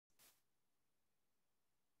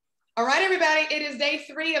All right, everybody, it is day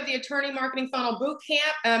 3 of the Attorney Marketing Funnel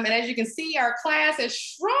Bootcamp. And as you can see, our class has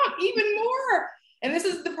shrunk even more. And this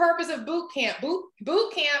is the purpose of Bootcamp.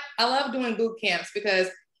 Bootcamp, I love doing bootcamps because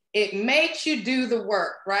it makes you do the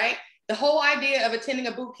work, right? The whole idea of attending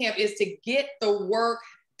a bootcamp is to get the work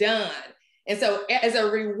done. And so as a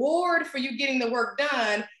reward for you getting the work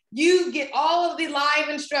done, you get all of the live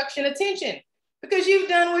instruction attention because you've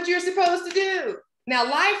done what you're supposed to do. Now,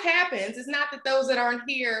 life happens. It's not that those that aren't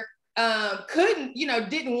here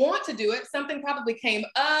didn't want to do it. Something probably came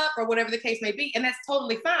up or whatever the case may be, and that's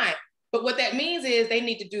totally fine. But what that means is they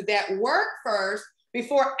need to do that work first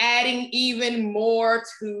before adding even more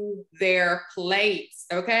to their plates,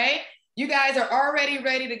 okay? You guys are already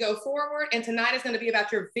ready to go forward, and tonight is going to be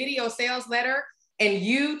about your video sales letter and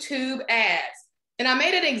YouTube ads. And I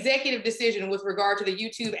made an executive decision with regard to the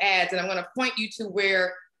YouTube ads, and I'm going to point you to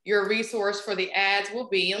where your resource for the ads will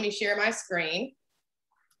be. Let me share my screen.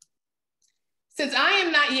 Since I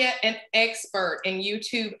am not yet an expert in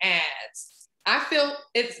YouTube ads, I feel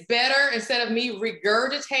it's better instead of me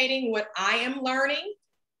regurgitating what I am learning,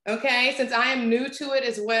 okay, since I am new to it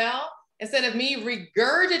as well, instead of me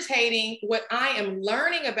regurgitating what I am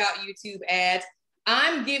learning about YouTube ads,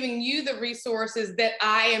 I'm giving you the resources that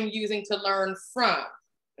I am using to learn from,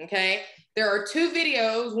 okay? There are 2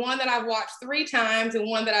 videos, one that I've watched 3 times and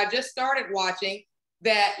one that I just started watching,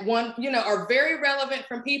 that are very relevant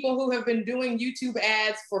from people who have been doing YouTube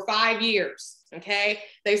ads for 5 years, okay?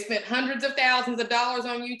 They spent hundreds of thousands of dollars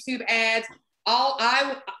on YouTube ads. All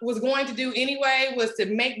I was going to do anyway was to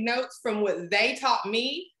make notes from what they taught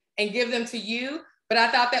me and give them to you. But I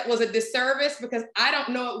thought that was a disservice because I don't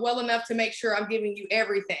know it well enough to make sure I'm giving you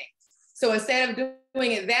everything. So instead of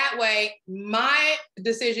doing it that way, my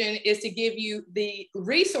decision is to give you the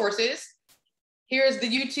resources. Here's the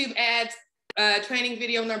YouTube ads training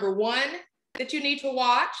video number 1 that you need to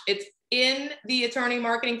watch. It's in the Attorney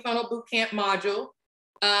Marketing Funnel Bootcamp module.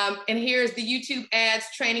 And here's the YouTube ads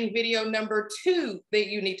training video number 2 that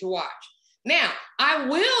you need to watch. Now, I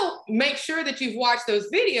will make sure that you've watched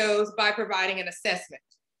those videos by providing an assessment.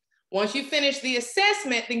 Once you finish the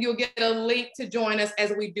assessment, then you'll get a link to join us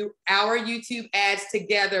as we do our YouTube ads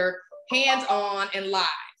together, hands-on and live,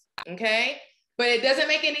 okay? But it doesn't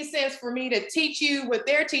make any sense for me to teach you what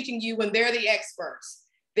they're teaching you when they're the experts.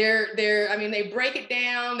 They break it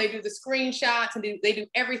down, they do the screenshots, and they do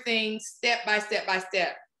everything step by step by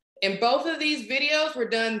step. And both of these videos were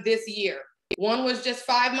done this year. One was just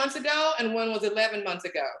 5 months ago, and one was 11 months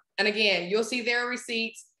ago. And again, you'll see their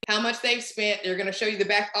receipts, how much they've spent. They're going to show you the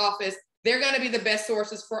back office. They're going to be the best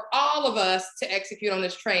sources for all of us to execute on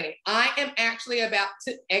this training. I am actually about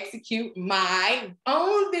to execute my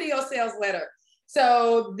own video sales letter.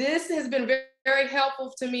 So this has been very, very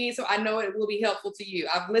helpful to me. So I know it will be helpful to you.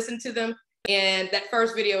 I've listened to them, and that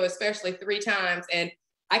first video, especially 3 times, and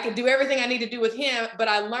I could do everything I need to do with him, but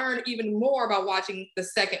I learned even more by watching the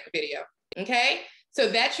second video. Okay. So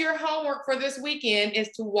that's your homework for this weekend, is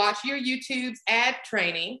to watch your YouTube's ad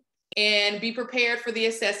training and be prepared for the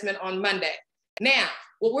assessment on Monday. Now,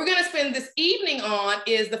 what we're going to spend this evening on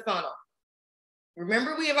is the funnel.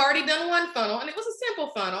 Remember, we have already done one funnel, and it was a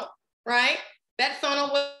simple funnel, right? That funnel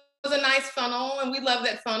was a nice funnel, and we love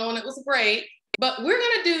that funnel, and it was great. But we're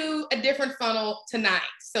going to do a different funnel tonight.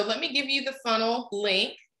 So let me give you the funnel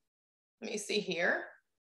link. Let me see here.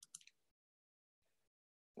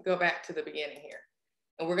 Go back to the beginning here.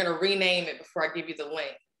 And we're going to rename it before I give you the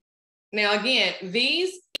link. Now, again,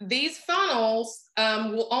 these funnels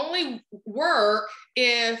will only work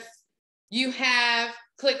if you have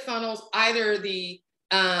ClickFunnels, either the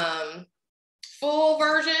full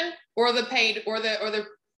version or the paid or the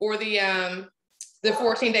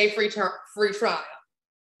 14-day free trial.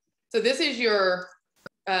 So this is your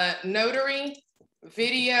notary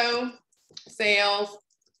video sales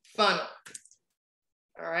funnel.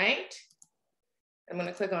 All right. I'm going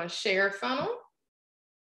to click on share funnel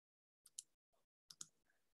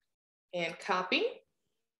and copy.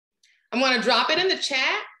 I'm going to drop it in the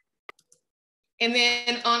chat. And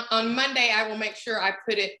then on Monday, I will make sure I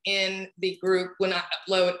put it in the group when I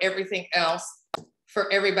upload everything else for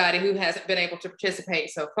everybody who hasn't been able to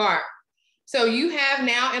participate so far. So you have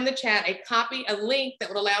now in the chat a link that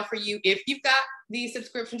would allow for you, if you've got the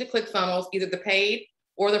subscription to ClickFunnels, either the paid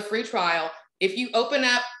or the free trial, if you open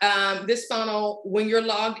up this funnel when you're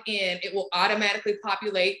logged in, it will automatically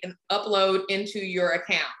populate and upload into your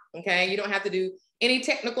account, okay? You don't have to do any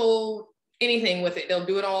technical anything with it. They'll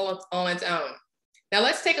do it all on its own. Now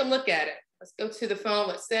let's take a look at it. Let's go to the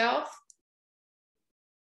funnel itself.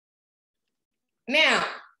 Now,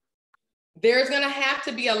 There's going to have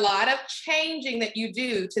to be a lot of changing that you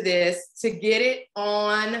do to this to get it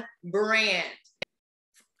on brand.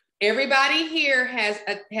 Everybody here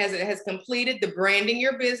has completed the Branding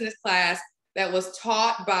Your Business class that was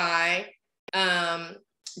taught by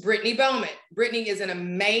Brittany Bowman. Brittany is an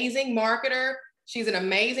amazing marketer. She's an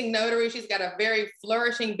amazing notary. She's got a very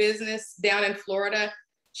flourishing business down in Florida.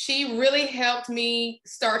 She really helped me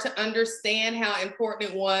start to understand how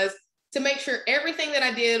important it was to make sure everything that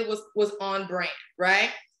I did was on brand,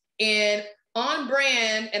 right? And on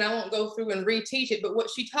brand, and I won't go through and reteach it, but what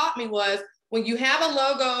she taught me was when you have a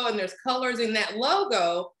logo and there's colors in that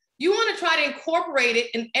logo, you want to try to incorporate it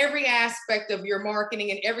in every aspect of your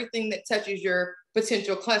marketing and everything that touches your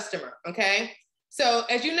potential customer, okay? So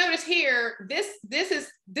as you notice here, this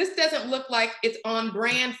doesn't look like it's on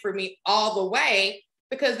brand for me all the way,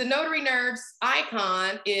 because the Notary Nerds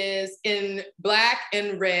icon is in black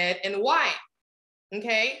and red and white,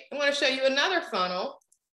 okay? I'm gonna show you another funnel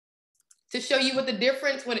to show you what the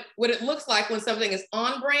difference, what it looks like when something is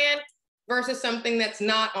on brand versus something that's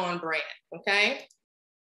not on brand, okay?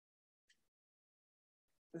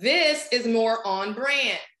 This is more on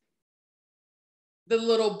brand. The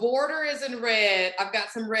little border is in red. I've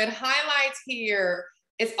got some red highlights here.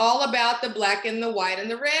 It's all about the black and the white and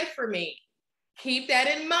the red for me. Keep that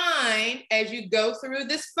in mind as you go through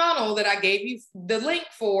this funnel that I gave you the link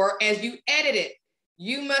for as you edit it.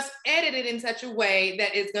 You must edit it in such a way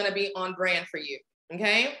that it's going to be on brand for you,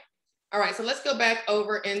 okay? All right, so let's go back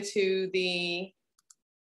over into the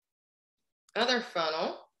other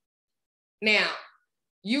funnel. Now,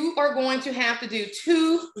 you are going to have to do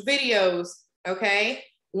 2 videos, okay?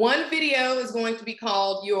 One video is going to be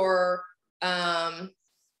called your, I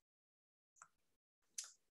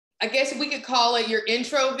guess we could call it your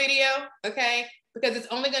intro video, okay? Because it's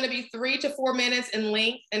only gonna be 3 to 4 minutes in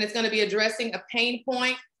length, and it's gonna be addressing a pain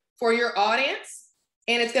point for your audience,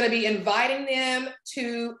 and it's gonna be inviting them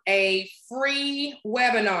to a free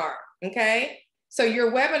webinar, okay? So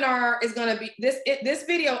your webinar is gonna be, this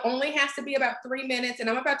video only has to be about 3 minutes, and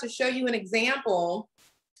I'm about to show you an example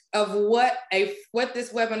of what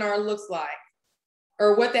this webinar looks like,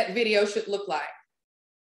 or what that video should look like.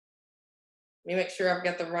 Let me make sure I've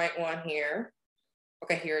got the right one here.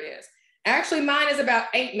 Okay, here it is. Actually, mine is about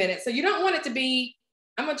 8 minutes. So you don't want it to be,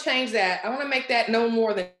 I'm gonna change that. I wanna make that no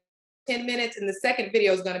more than 10 minutes, and the second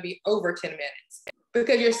video is gonna be over 10 minutes,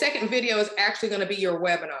 because your second video is actually gonna be your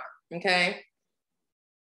webinar, okay?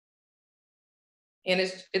 And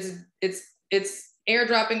it's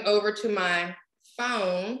airdropping over to my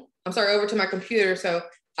phone. I'm sorry, over to my computer. So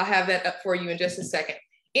I'll have that up for you in just a second.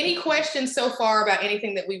 Any questions so far about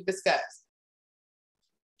anything that we've discussed?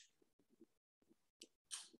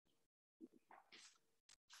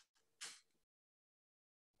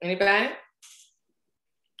 Anybody?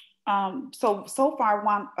 So far,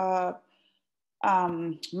 Monica,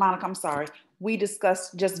 I'm sorry. We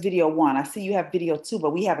discussed just video 1. I see you have video 2,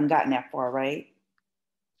 but we haven't gotten that far, right?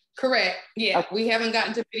 Correct. Yeah, okay. We haven't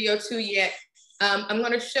gotten to video 2 yet. I'm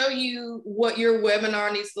going to show you what your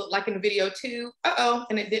webinar needs to look like in video 2. Uh-oh,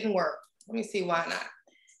 and it didn't work. Let me see why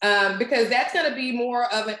not. Because that's going to be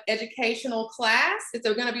more of an educational class. It's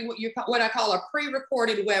going to be what I call a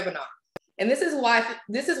pre-recorded webinar. And this is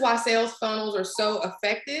why sales funnels are so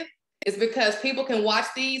effective, is because people can watch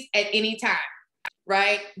these at any time,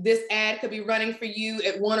 right? This ad could be running for you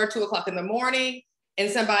at 1 or 2 o'clock in the morning, and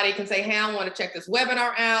somebody can say, hey, I want to check this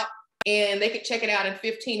webinar out, and they could check it out in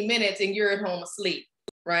 15 minutes and you're at home asleep,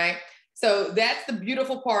 right? So that's the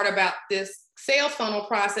beautiful part about this sales funnel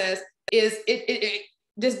process, is it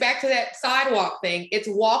just back to that sidewalk thing. It's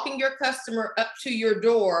walking your customer up to your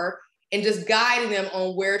door and just guiding them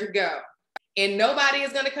on where to go. And nobody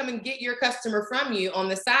is going to come and get your customer from you on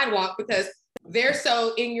the sidewalk, because they're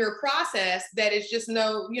so in your process that it's just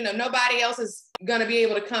nobody else is going to be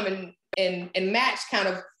able to come and match kind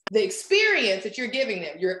of the experience that you're giving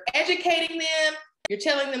them. You're educating them. You're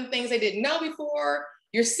telling them things they didn't know before.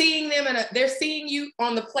 You're seeing them, and they're seeing you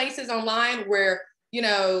on the places online where,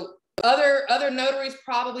 other notaries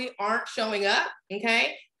probably aren't showing up.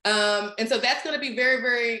 Okay. And so that's going to be very,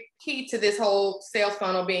 very key to this whole sales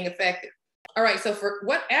funnel being effective. All right. So for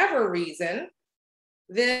whatever reason,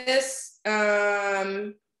 this,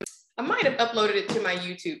 I might have uploaded it to my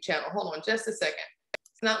YouTube channel. Hold on just a second.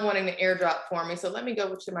 It's not wanting to airdrop for me. So let me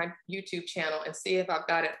go to my YouTube channel and see if I've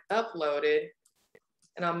got it uploaded.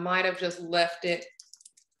 And I might have just left it.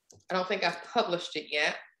 I don't think I've published it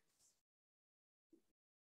yet.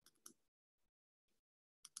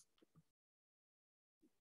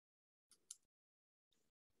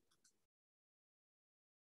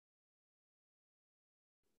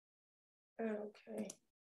 Okay.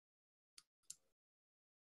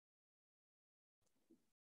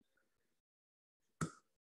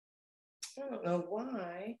 I don't know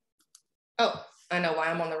why. Oh, I know why.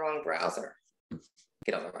 I'm on the wrong browser.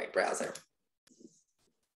 Get on the right browser.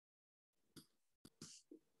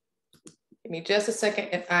 Give me just a second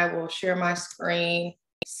and I will share my screen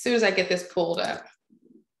as soon as I get this pulled up.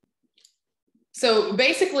 So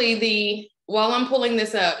basically, while I'm pulling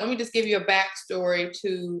this up, let me just give you a backstory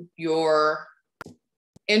to your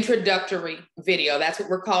introductory video. That's what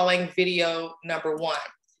we're calling video number 1.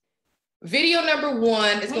 Video number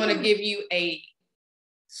 1 is going to give you a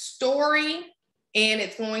story and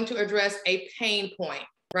it's going to address a pain point,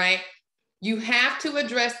 right? You have to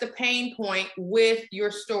address the pain point with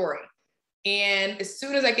your story. And as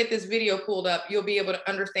soon as I get this video pulled up, you'll be able to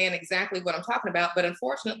understand exactly what I'm talking about, but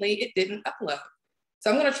unfortunately it didn't upload.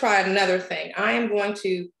 So I'm gonna try another thing. I am going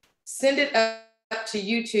to send it up to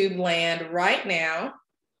YouTube land right now,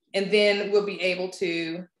 and then we'll be able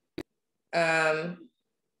to, can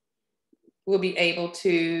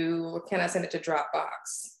I send it to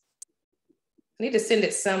Dropbox? I need to send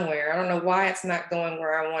it somewhere. I don't know why it's not going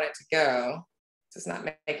where I want it to go. It's not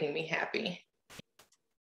making me happy.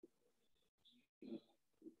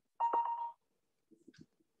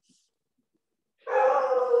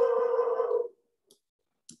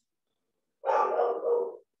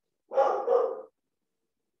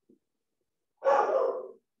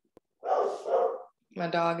 My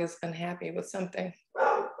dog is unhappy with something.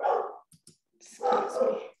 Excuse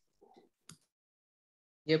me.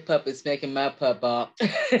 Your pup is making my pup up.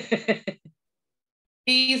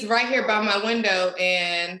 He's right here by my window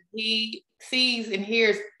and he sees and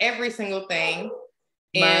hears every single thing.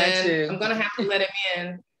 Mine too. I'm gonna have to let him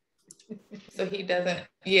in so he doesn't.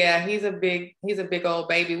 Yeah, he's a big old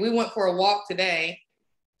baby. We went for a walk today.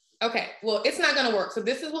 Okay, well, it's not gonna work. So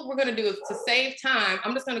this is what we're gonna do is to save time.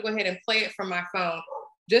 I'm just gonna go ahead and play it from my phone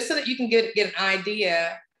just so that you can get an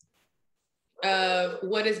idea of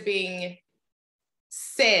what is being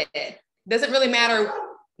said. Doesn't really matter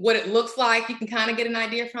what it looks like. You can kind of get an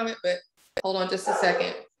idea from it, but hold on just a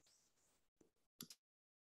second.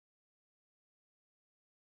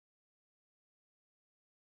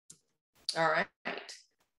 All right.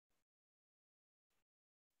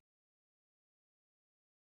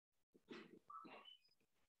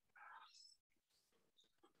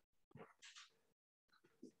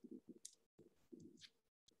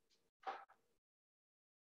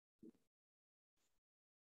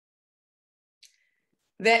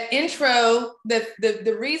 That intro,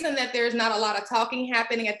 the reason that there's not a lot of talking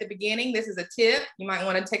happening at the beginning, this is a tip, you might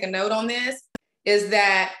want to take a note on this, is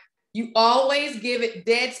that you always give it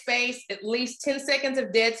dead space, at least 10 seconds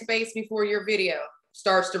of dead space before your video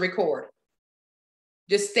starts to record.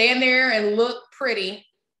 Just stand there and look pretty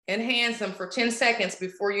and handsome for 10 seconds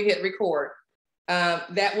before you hit record.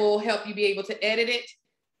 That will help you be able to edit it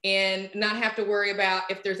and not have to worry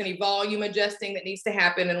about if there's any volume adjusting that needs to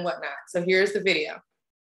happen and whatnot. So here's the video.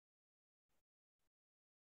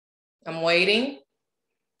 I'm waiting.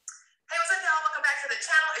 Hey, what's up, y'all? Welcome back to the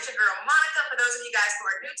channel. It's your girl, Monica. For those of you guys who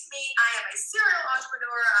are new to me, I am a serial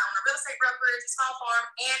entrepreneur. I own a real estate brokerage, a small farm,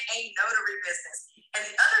 and a notary business. And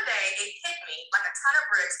the other day, it hit me like a ton of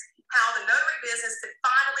bricks how the notary business could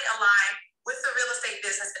finally align with the real estate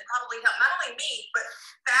business and probably help not only me, but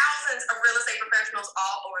thousands of real estate professionals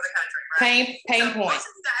all over the country, right? Pain point. Most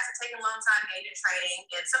of you guys are taking loan signing agent training,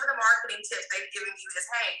 and some of the marketing tips they've given you is,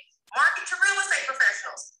 hey, market to real estate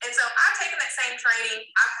professionals. And so I've taken that same training,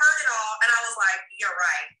 I've heard it all, and I was like, you're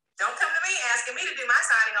right. Don't come to me asking me to do my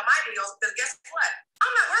signing on my deals, because guess what?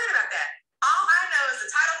 I'm not worried about that. All I know is the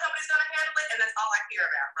title company's going to handle it, and that's all I care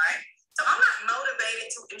about, right? So I'm not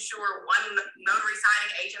motivated to ensure one notary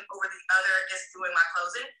signing agent over the other is doing my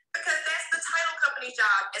closing, because that's the title company's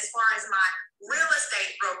job as far as my real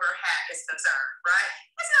estate broker hat is concerned, right?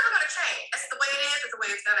 It's never going to change. That's the way it is. It's the way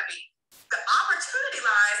it's going to be. The opportunity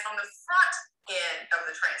lies on the front end of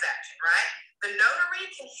the transaction, right? The notary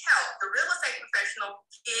can help the real estate professional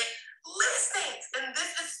get listings. And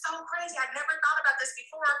this is so crazy. I'd never thought about this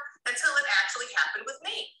before until it actually happened with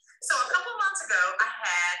me. So a couple of months ago, I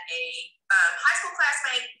had a high school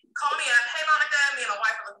classmate call me up. Hey, Monica, me and my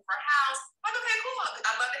wife are looking for a house. I'm like, okay, cool.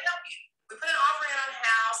 I'd love to help you. We put an offer in on the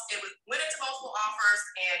house. It went into multiple offers,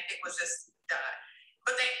 and it was just done.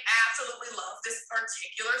 But they absolutely love this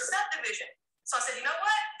particular subdivision. So I said, you know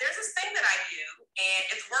what? There's this thing that I do, and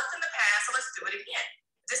it's worked in the past, so let's do it again.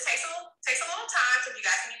 It just takes a little time, so if you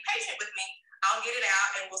guys can be patient with me, I'll get it out,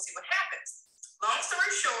 and we'll see what happens. Long story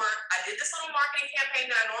short, I did this little marketing campaign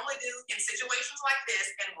that I normally do in situations like this,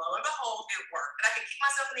 and lo and behold, it worked. And I can kick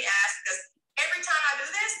myself in the ass because every time I do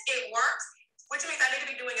this, it works, which means I need to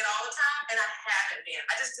be doing it all the time, and I haven't been.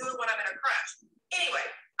 I just do it when I'm in a crunch. Anyway,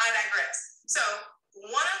 I digress. So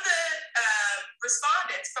one of the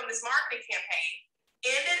this marketing campaign,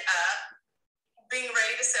 ended up being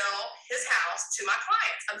ready to sell his house to my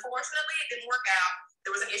clients. Unfortunately, it didn't work out.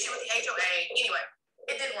 There was an issue with the HOA. Anyway,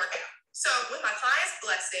 it didn't work out. So with my client's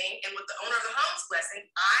blessing and with the owner of the home's blessing,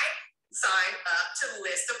 I signed up to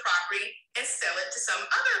list the property and sell it to some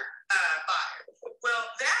other buyer. Well,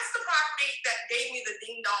 that's the property that gave me the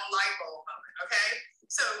ding dong light bulb moment, okay?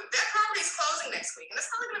 So that property is closing next week, and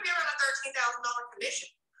it's probably gonna be around a $13,000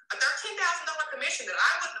 commission. A $13,000 commission that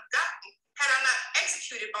I wouldn't have gotten had I not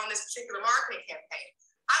executed on this particular marketing campaign.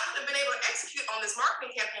 I wouldn't have been able to execute on this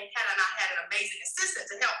marketing campaign had I not had an amazing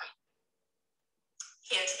assistant to help me.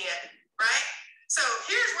 Hint, hint, right? So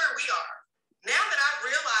here's where we are. Now that I've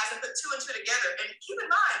realized and put two and two together, and keep in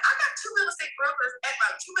mind, I got two real estate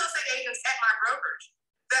agents at my brokerage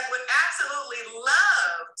that would absolutely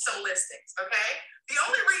love some listings, okay? The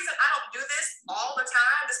only reason I don't do this all the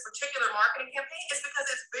time, this particular marketing campaign, is because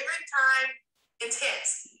it's very time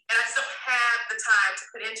intense, and I just don't have the time to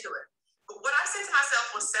put into it. But what I said to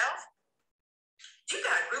myself was, you've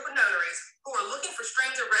got a group of notaries who are looking for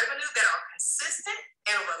streams of revenue that are consistent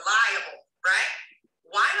and reliable, right?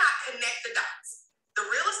 Why not connect the dots? The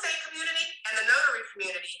real estate community and the notary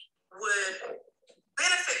community would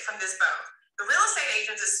benefit from this both. The real estate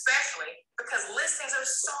agents especially, because listings are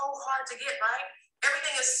so hard to get, right?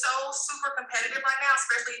 Everything is so super competitive right now,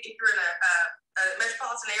 especially if you're in a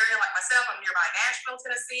metropolitan area like myself. I'm nearby Nashville,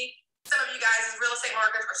 Tennessee. Some of you guys' real estate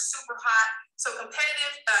markets are super hot. So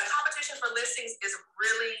competition for listings is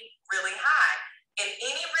really, really high. And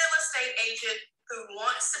any real estate agent who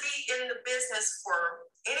wants to be in the business for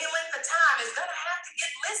any length of time is going to have to get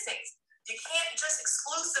listings. You can't just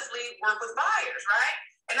exclusively work with buyers, right?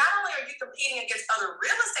 And not only are you competing against other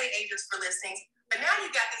real estate agents for listings, but now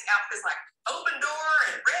you got these outfits like Open Door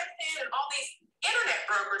and Redfin and all these internet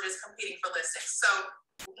brokerages competing for listings. So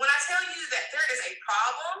when I tell you that there is a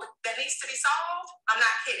problem that needs to be solved, I'm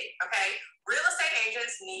not kidding, okay? Real estate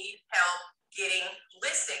agents need help getting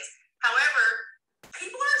listings. However,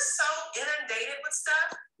 people are so inundated with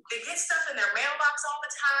stuff. They get stuff in their mailbox all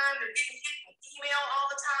the time. They're getting hit in email all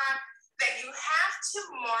the time, that you have to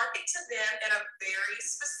market to them in a very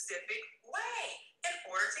specific way in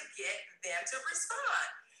order to get them to respond.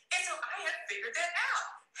 And so I have figured that out.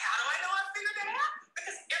 How do I know I figured that out?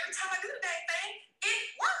 Because every time I do the dang thing, it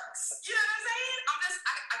works. You know what I'm saying?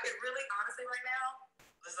 I get really, honestly right now,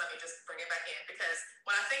 let me just bring it back in, because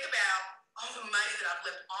when I think about all the money that I've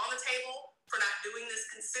left on the table for not doing this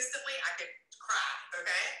consistently, I could cry,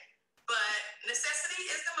 okay? But necessity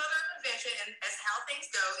is the mother of invention, and as how things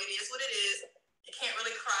go, it is what it is. You can't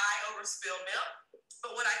really cry over spilled milk.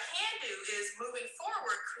 But what I can do is, moving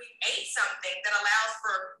forward, create something that allows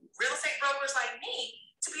for real estate brokers like me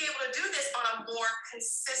to be able to do this on a more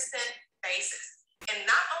consistent basis. And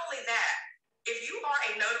not only that, if you are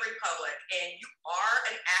a notary public and you are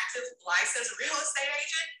an active licensed real estate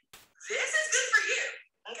agent, this is good for you,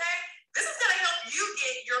 okay? This is going to help you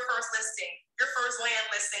get your first listing, your first land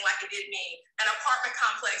listing like it did me, an apartment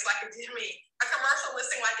complex like it did me, a commercial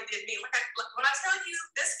listing like it did me. When I tell you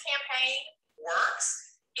this campaign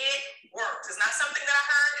works, it works. It's not something that I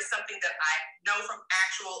heard, it's something that I know from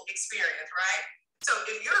actual experience, right? So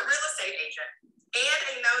if you're a real estate agent and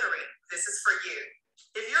a notary, this is for you.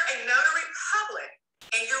 If you're a notary public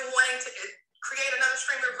and you're wanting to create another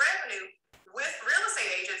stream of revenue with real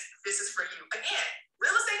estate agents, this is for you. Again,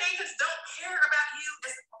 real estate agents don't care about you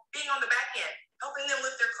as being on the back end, helping them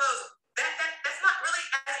lift their clothes. That's not really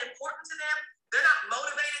as important to them. They're not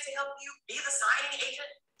motivated to help you be the signing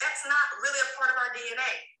agent. That's not really a part of our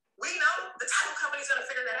DNA. We know the title company's going to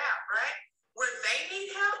figure that out, right? Where they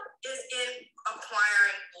need help is in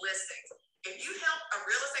acquiring listings. If you help a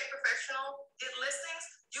real estate professional get listings,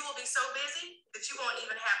 you will be so busy that you won't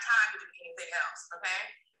even have time to do anything else, okay?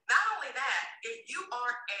 Not only that, if you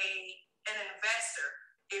are an investor,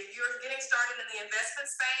 if you're getting started in the investment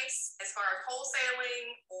space, as far as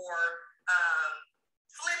wholesaling or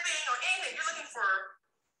flipping or anything, you're looking for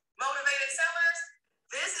motivated sellers,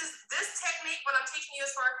 this technique, what I'm teaching you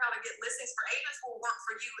as far as how to get listings for agents, will work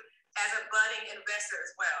for you as a budding investor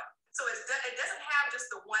as well. So it doesn't have just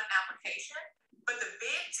the one application, but the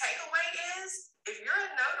big takeaway is, if you're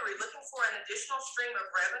a notary looking for an additional stream of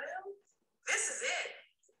revenue, this is it.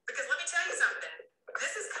 Because let me tell you something,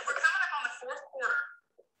 we're coming up on the fourth quarter,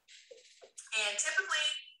 and typically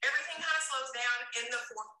everything kind of slows down in the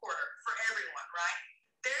fourth quarter for everyone, right?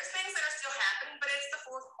 There's things that are still happening, but it's the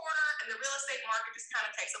fourth quarter, and the real estate market just kind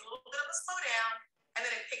of takes a little bit of a slowdown, and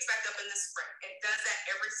then it picks back up in the spring. It does that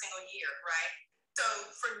every single year, right? So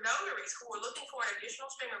for notaries who are looking for an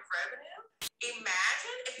additional stream of revenue,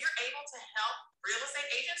 imagine if you're able to help real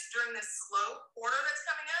estate agents during this slow quarter that's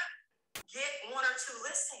coming up. or 2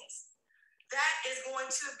 listings. That is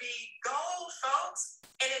going to be gold, folks.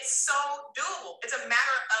 And it's so doable. It's a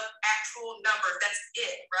matter of actual numbers. That's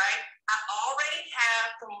it, right? I already have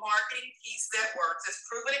the marketing piece that works. It's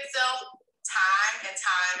proven itself time and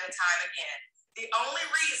time and time again. The only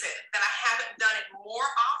reason that I haven't done it more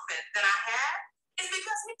often than I have is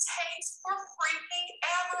because it takes for freaking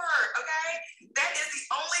ever, okay? That is the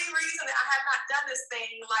only reason that I have not done this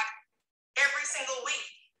thing like every single week.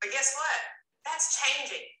 But guess what? That's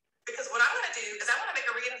changing. Because what I'm going to do is I'm going to make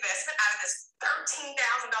a reinvestment out of this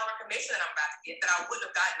 $13,000 commission that I'm about to get that I wouldn't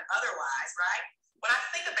have gotten otherwise, right? When I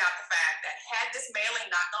think about the fact that had this mailing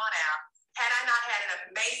not gone out, had I not had an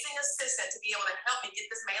amazing assistant to be able to help me get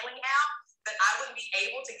this mailing out, that I wouldn't be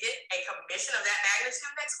able to get a commission of that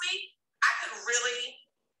magnitude next week,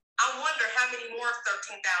 I wonder how many more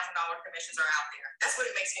 $13,000 commissions are out there. That's what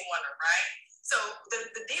it makes me wonder, right? So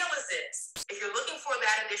the deal is this: if you're looking for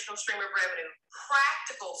that additional stream of revenue,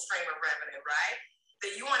 practical stream of revenue, right,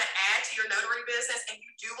 that you want to add to your notary business, and you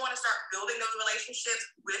do want to start building those relationships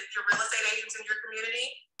with your real estate agents in your community,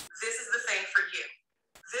 this is the thing for you.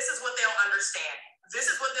 This is what they'll understand. This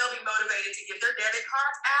is what they'll be motivated to get their debit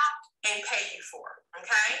cards out and pay you for,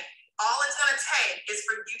 okay? All it's going to take is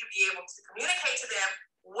for you to be able to communicate to them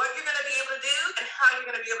what you're going to be able to do and how you're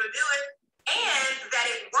going to be able to do it, and that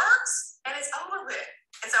it works and it's over with.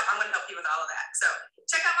 And so I'm going to help you with all of that. So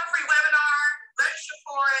check out my free webinar, register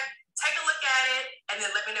for it, take a look at it, and then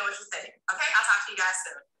let me know what you think. Okay, I'll talk to you guys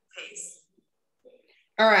soon. Peace.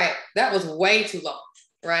 All right, that was way too long,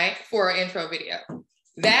 right, for an intro video.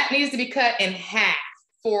 That needs to be cut in half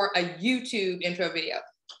for a YouTube intro video.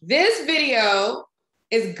 This video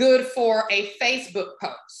is good for a Facebook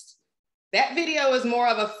post. That video is more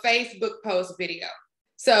of a Facebook post video.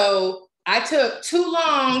 So I took too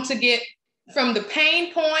long to get from the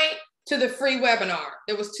pain point to the free webinar.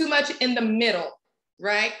 There was too much in the middle,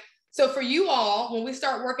 right? So for you all, when we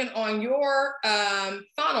start working on your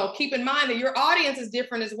funnel, keep in mind that your audience is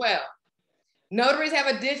different as well. Notaries have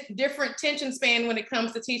a different attention span when it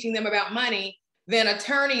comes to teaching them about money than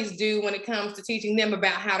attorneys do when it comes to teaching them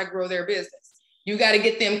about how to grow their business. You got to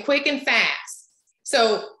get them quick and fast.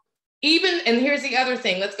 So and here's the other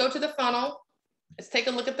thing. Let's go to the funnel. Let's take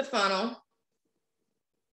a look at the funnel.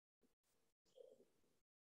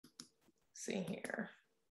 Let's see here.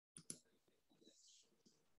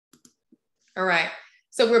 All right.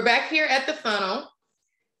 So we're back here at the funnel,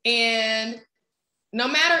 and no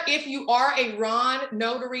matter if you are a Ron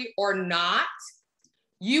notary or not,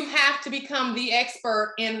 you have to become the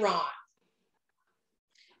expert in Ron.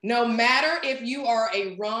 No matter if you are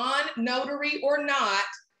a Ron notary or not,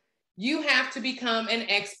 you have to become an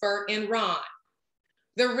expert in Ron.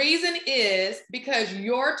 The reason is because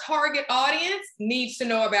your target audience needs to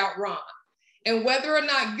know about Ron. And whether or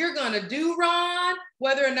not you're gonna do Ron,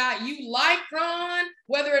 whether or not you like Ron,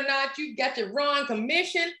 whether or not you got your Ron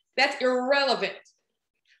commission, that's irrelevant.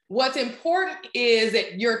 What's important is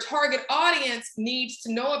that your target audience needs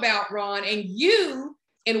to know about Ron, and you,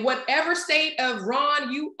 in whatever state of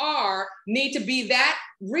Ron you are, need to be that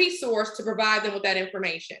resource to provide them with that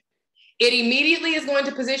information. It immediately is going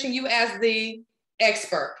to position you as the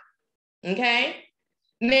expert, okay?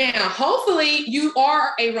 Now, hopefully you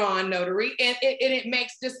are a Ron notary, and it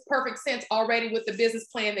makes just perfect sense already with the business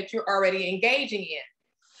plan that you're already engaging in.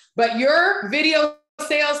 But your video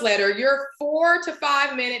sales letter, your 4 to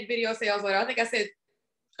 5 minute video sales letter, I think I said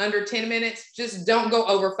under 10 minutes, just don't go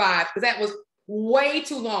over 5 because that was way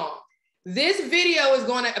too long. This video is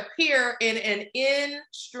going to appear in an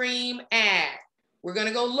in-stream ad. We're going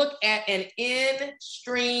to go look at an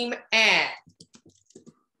in-stream ad.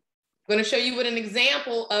 I'm going to show you what an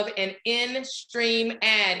example of an in-stream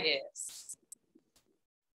ad is.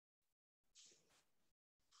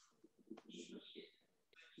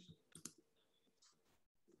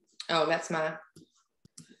 Oh, that's my,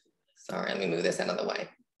 sorry, let me move this out of the way.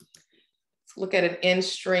 Let's look at an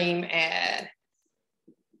in-stream ad.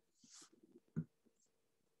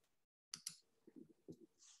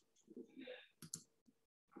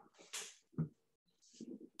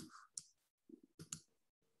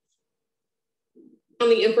 On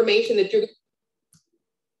the information that you're,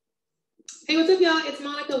 hey, what's up, y'all? It's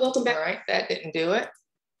Monica. Welcome back. All right, that didn't do it.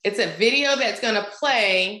 It's a video that's going to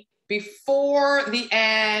play before the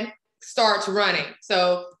ad starts running.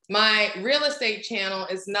 So my real estate channel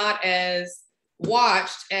is not as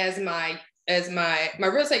watched as my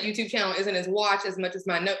real estate YouTube channel isn't as watched as much as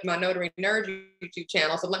my Notary Nerd YouTube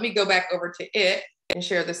channel. So let me go back over to it and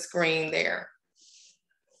share the screen there.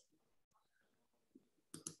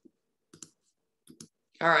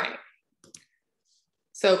 All right.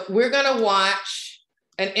 So we're going to watch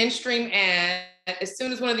an in-stream ad as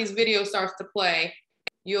soon as one of these videos starts to play,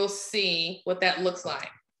 you'll see what that looks like.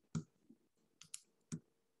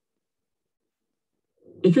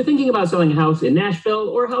 If you're thinking about selling a house in Nashville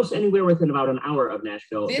or a house anywhere within about an hour of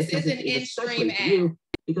Nashville, this is an in-stream ad for you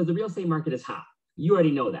because the real estate market is hot. You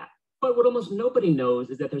already know that. But what almost nobody knows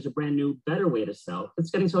is that there's a brand new, better way to sell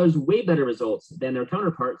that's getting sellers way better results than their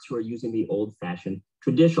counterparts who are using the old-fashioned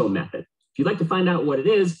traditional method. If you'd like to find out what it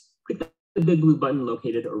is, click the big blue button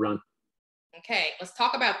located around. Okay, let's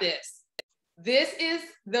talk about this. This is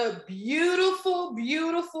the beautiful,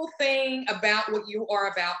 beautiful thing about what you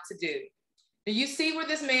are about to do. Do you see where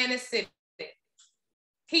this man is sitting?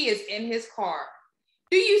 He is in his car.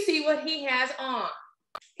 Do you see what he has on?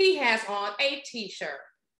 He has on a t-shirt.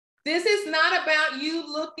 This is not about you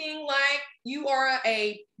looking like you are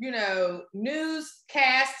a,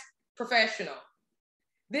 newscast professional.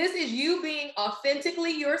 This is you being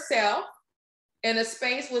authentically yourself in a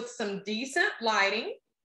space with some decent lighting,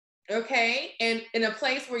 okay? And in a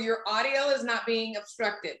place where your audio is not being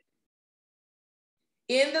obstructed.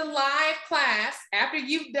 In the live class, after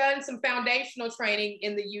you've done some foundational training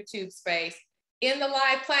in the YouTube space, in the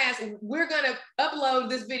live class, we're gonna upload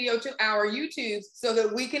this video to our YouTube so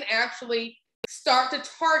that we can actually start to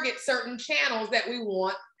target certain channels that we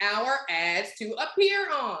want our ads to appear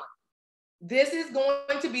on. This is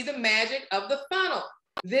going to be the magic of the funnel.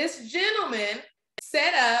 This gentleman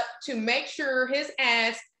set up to make sure his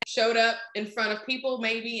ads showed up in front of people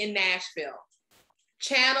maybe in Nashville.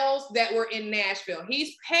 Channels that were in Nashville.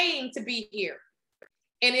 He's paying to be here.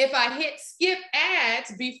 And if I hit skip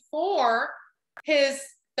ads before his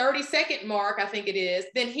 30-second mark, I think it is,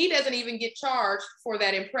 then he doesn't even get charged for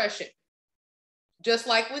that impression. Just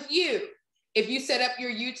like with you. If you set up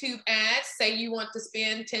your YouTube ads, say you want to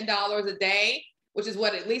spend $10 a day, which is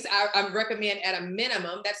what at least I recommend at a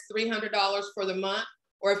minimum, that's $300 for the month.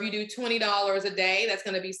 Or if you do $20 a day, that's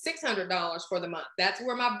going to be $600 for the month. That's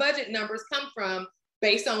where my budget numbers come from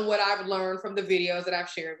based on what I've learned from the videos that I've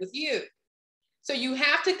shared with you. So you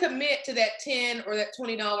have to commit to that $10 or that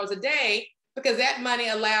 $20 a day because that money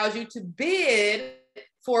allows you to bid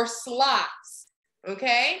for slots,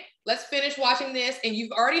 okay? Let's finish watching this. And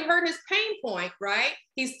you've already heard his pain point, right?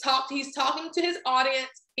 He's talking to his audience.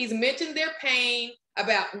 He's mentioned their pain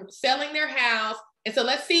about selling their house. And so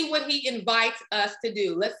let's see what he invites us to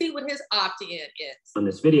do. Let's see what his opt-in is. On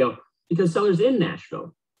this video, because sellers in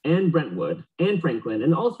Nashville and Brentwood and Franklin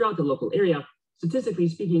and all throughout the local area, statistically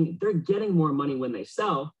speaking, they're getting more money when they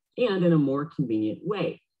sell and in a more convenient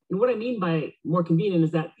way. And what I mean by more convenient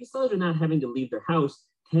is that these sellers are not having to leave their house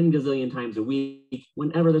 10 gazillion times a week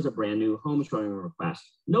whenever there's a brand new home showing request.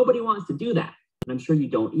 Nobody wants to do that. And I'm sure you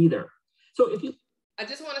don't either. So if you... I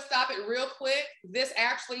just want to stop it real quick. This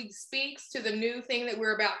actually speaks to the new thing that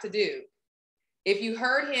we're about to do. If you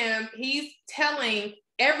heard him, he's telling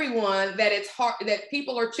everyone that it's hard, that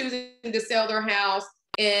people are choosing to sell their house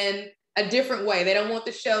in a different way. They don't want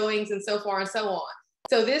the showings and so far and so on.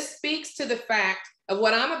 So this speaks to the fact of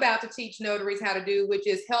what I'm about to teach notaries how to do, which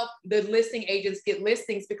is help the listing agents get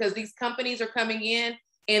listings because these companies are coming in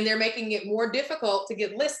and they're making it more difficult to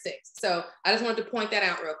get listings. So I just wanted to point that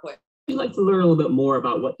out real quick. If you'd like to learn a little bit more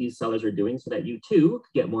about what these sellers are doing so that you too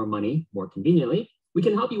get more money more conveniently, we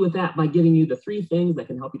can help you with that by giving you the 3 things that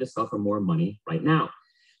can help you to sell for more money right now.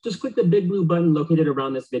 Just click the big blue button located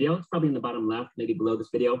around this video. It's probably in the bottom left, maybe below this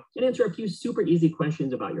video, and answer a few super easy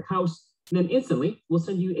questions about your house. And then instantly, we'll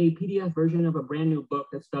send you a PDF version of a brand new book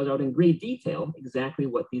that spells out in great detail exactly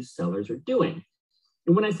what these sellers are doing.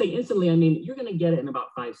 And when I say instantly, I mean you're going to get it in about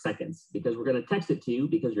 5 seconds because we're going to text it to you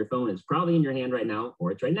because your phone is probably in your hand right now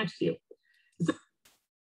or it's right next to you.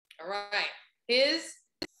 All right. His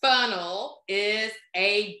funnel is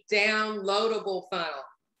a downloadable funnel.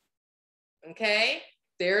 Okay.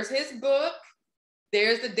 There's his book.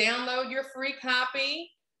 There's the download your free copy.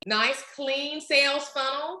 Nice, clean sales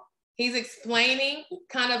funnel. He's explaining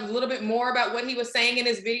kind of a little bit more about what he was saying in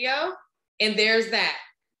his video. And there's that.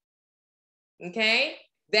 Okay.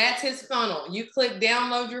 That's his funnel. You click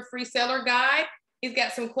download your free seller guide. He's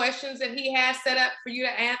got some questions that he has set up for you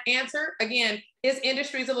to answer. Again, his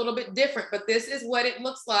industry is a little bit different, but this is what it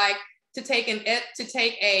looks like to take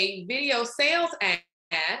a video sales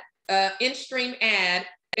ad, in-stream ad,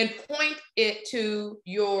 and point it to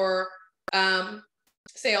your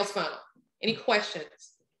sales funnel. Any questions?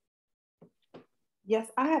 Yes,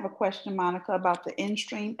 I have a question, Monica, about the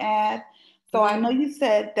in-stream ad. So I know you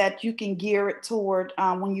said that you can gear it toward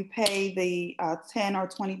when you pay the 10 or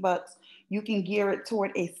 20 bucks, you can gear it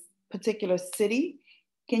toward a particular city.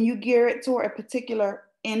 Can you gear it toward a particular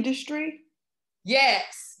industry?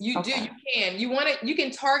 Yes, you do. You can. You want it. You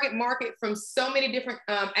can target market from so many different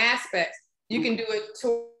aspects. You can do it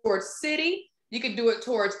towards city. You could do it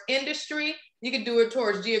towards industry. You could do it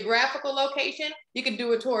towards geographical location. You can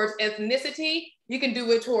do it towards ethnicity. You can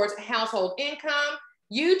do it towards household income.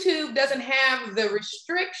 YouTube doesn't have the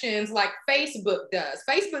restrictions like Facebook does.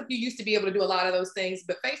 Facebook, you used to be able to do a lot of those things,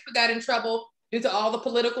 but Facebook got in trouble due to all the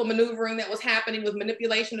political maneuvering that was happening with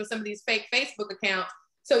manipulation of some of these fake Facebook accounts.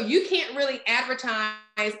 So you can't really advertise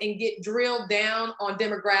and get drilled down on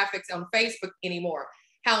demographics on Facebook anymore.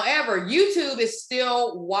 However, YouTube is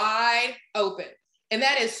still wide open. And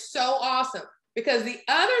that is so awesome because the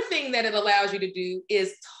other thing that it allows you to do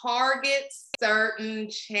is target certain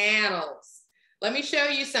channels. Let me show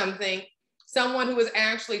you something. Someone who is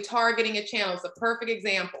actually targeting a channel is a perfect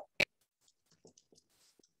example.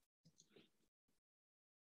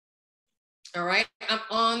 All right, I'm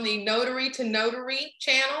on the Notary to Notary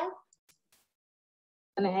channel.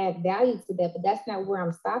 I'm gonna add value to that, but that's not where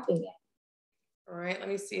I'm stopping at. All right, let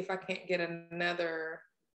me see if I can't get another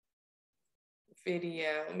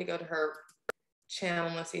video. Let me go to her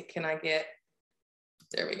channel. Let's see, can I get,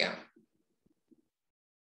 there we go.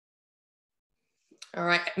 All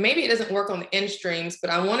right, maybe it doesn't work on the end streams, but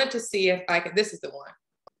I wanted to see if I could, this is the one.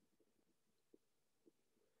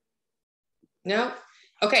 No?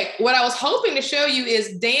 Okay, what I was hoping to show you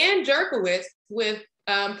is Dan Jerkowitz with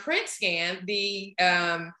Print Scan, the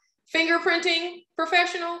fingerprinting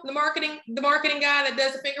professional, the marketing guy that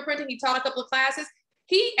does the fingerprinting. He taught a couple of classes.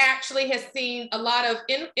 He actually has seen a lot of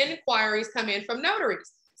inquiries come in from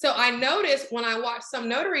notaries. So I noticed when I watch some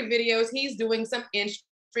notary videos, he's doing some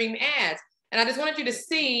in-stream ads. And I just wanted you to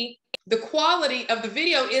see the quality of the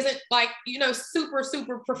video isn't like, you know, super,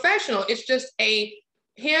 super professional. It's just him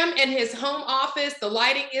in his home office. The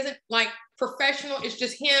lighting isn't like professional. It's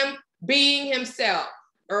just him being himself.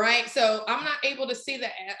 All right. So I'm not able to see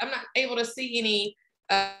that. I'm not able to see any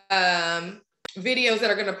videos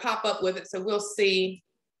that are going to pop up with it. So we'll see.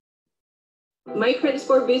 My credit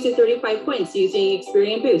score boosted 35 points using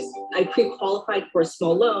Experian Boost. I pre-qualified for a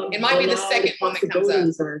small loan. It might be the second one that comes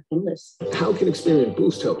up. Are endless. How can Experian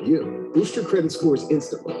Boost help you? Boost your credit scores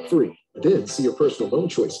instantly, free. Then see your personal loan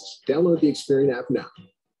choices. Download the Experian app now.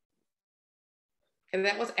 And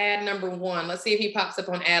that was ad number 1. Let's see if he pops up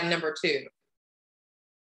on ad number 2.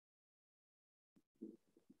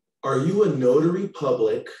 Are you a notary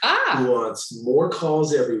public who wants more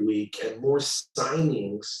calls every week and more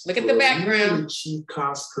signings? Look at the background. Cheap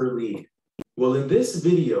cost per lead. Well, in this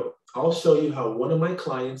video, I'll show you how one of my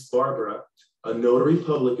clients, Barbara, a notary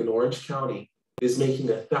public in Orange County, is making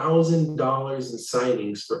 $1,000 in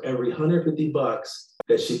signings for every 150 bucks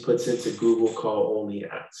that she puts into Google call only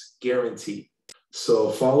ads, guaranteed.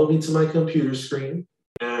 So follow me to my computer screen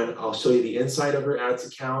and I'll show you the inside of her ads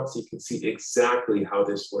account so you can see exactly how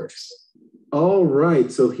this works. All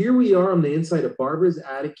right, so here we are on the inside of Barbara's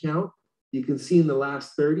ad account. You can see in the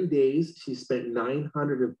last 30 days, she spent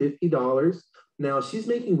 $950. Now she's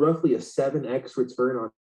making roughly a 7x return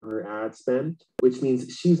on her ad spend, which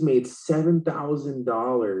means she's made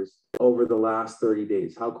 $7,000 over the last 30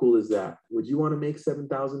 days. How cool is that? Would you want to make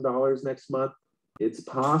 $7,000 next month? It's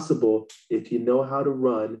possible if you know how to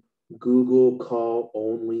run Google call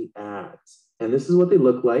only ads. And this is what they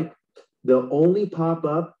look like. They'll only pop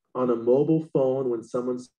up on a mobile phone when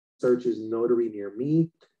someone searches notary near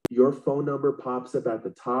me. Your phone number pops up at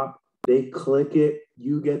the top. They click it,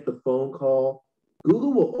 you get the phone call.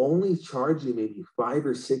 Google will only charge you maybe $5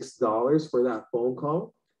 or $6 for that phone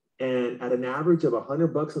call. And at an average of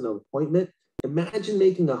 $100 on an appointment, imagine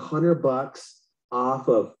making $100 off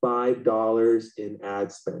of $5 in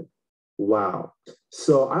ad spend. Wow.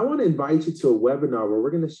 So I want to invite you to a webinar where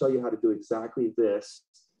we're going to show you how to do exactly this.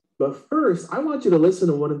 But first, I want you to listen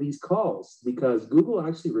to one of these calls because Google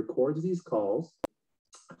actually records these calls.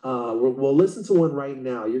 We'll listen to one right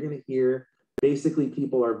now. You're going to hear basically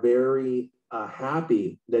people are very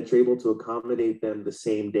happy that you're able to accommodate them the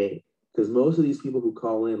same day because most of these people who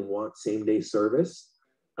call in want same day service.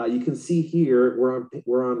 You can see here,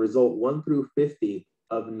 we're on result 1 through 50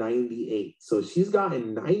 of 98. So she's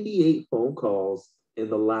gotten 98 phone calls in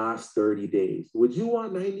the last 30 days. Would you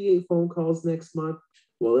want 98 phone calls next month?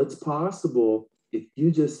 Well, it's possible if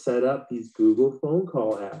you just set up these Google phone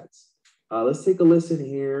call ads. Let's take a listen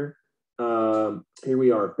here. Here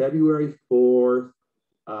we are, February 4th.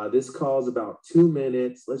 This call is about 2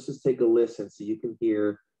 minutes. Let's just take a listen so you can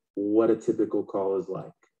hear what a typical call is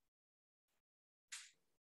like.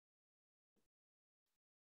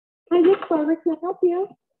 Hi, this is Barbara. Can I help you?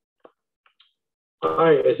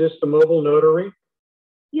 Hi, is this the mobile notary?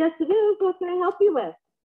 Yes, it is. What can I help you with?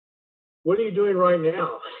 What are you doing right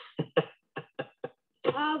now?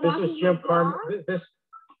 This is Jim Carmen.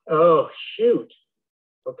 Oh, shoot.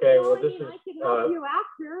 Okay, well, well, this is I can help you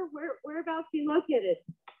after. Whereabouts are you located?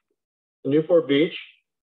 Newport Beach.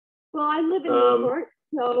 Well, I live in Newport,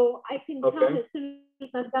 so I can come Okay. as soon as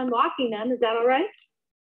I'm done walking them. Is that all right?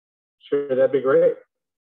 Sure, that'd be great.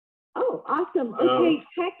 Oh, awesome. Okay,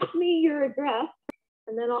 text me your address,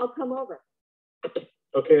 and then I'll come over.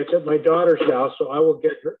 Okay, it's at my daughter's house, so I will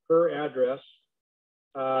get her address,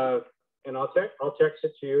 and I'll text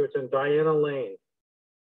it to you. It's in Diana Lane.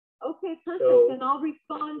 Okay, perfect. So, and I'll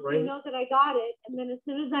respond so you right. know that I got it, and then as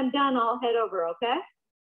soon as I'm done, I'll head over. Okay.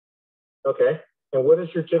 Okay. And what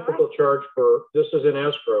is your typical charge for, this is an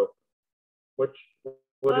escrow. What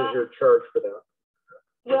is your charge for that?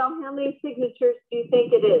 Well, how many signatures do you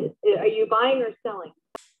think it is? Are you buying or selling?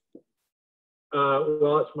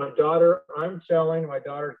 Well, it's my daughter. I'm selling, my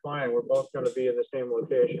daughter's buying. We're both going to be in the same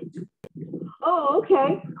location. Oh,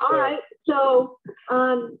 okay. All right. So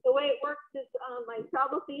the way it works is my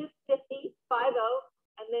travel fee is 50,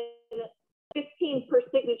 and then 15 per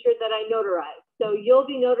signature that I notarize. So you'll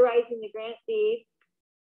be notarizing the grant deed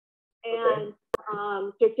and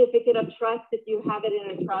certificate of trust if you have it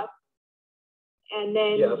in a trust. And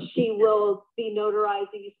then she will be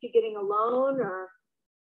notarizing. Is she getting a loan or?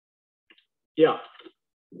 Yeah.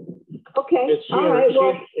 Okay. It's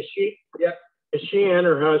she and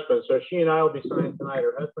her husband. So she and I will be signing tonight.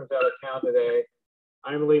 Her husband's out of town today.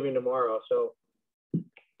 I'm leaving tomorrow. So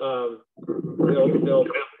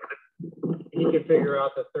he can figure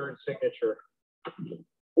out the third signature.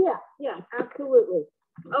 Yeah, absolutely.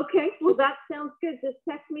 Okay, well, that sounds good. Just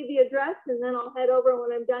text me the address and then I'll head over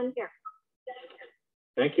when I'm done here.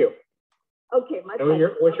 Thank you. Okay, my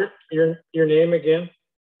pleasure. What's your name again?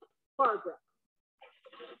 Barbara.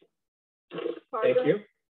 Thank you.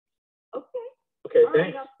 Okay. Okay, all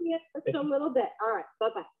thanks. Right, I'll see you in just a little bit. All right,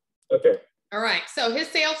 bye-bye. Okay. All right, so his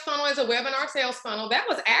sales funnel is a webinar sales funnel. That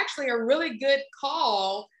was actually a really good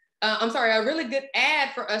call. A really good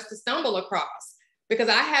ad for us to stumble across, because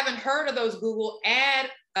I haven't heard of those Google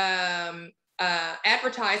ad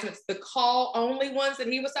advertisements, the call only ones that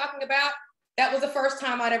he was talking about. That was the first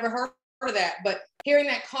time I'd ever heard of that. But hearing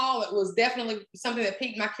that call, it was definitely something that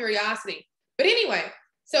piqued my curiosity. But anyway,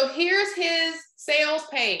 so here's his sales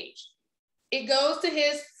page. It goes to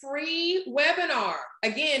his free webinar.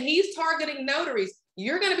 Again, he's targeting notaries.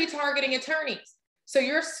 You're going to be targeting attorneys. So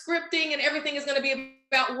your scripting and everything is going to be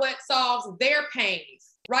about what solves their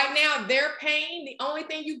pains. Right now, their pain, the only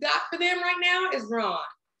thing you got for them right now is Ron.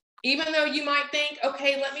 Even though you might think,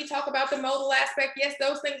 okay, let me talk about the mobile aspect. Yes,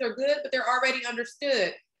 those things are good, but they're already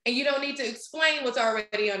understood. And you don't need to explain what's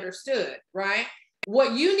already understood, right?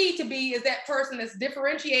 What you need to be is that person that's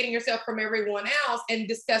differentiating yourself from everyone else and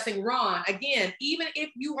discussing Ron. Again, even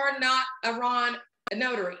if you are not a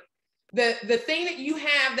notary, the thing that you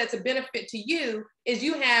have that's a benefit to you is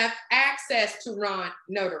you have access to Ron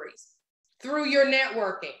notaries through your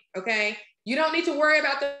networking, okay? You don't need to worry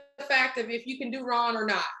about the fact of if you can do Ron or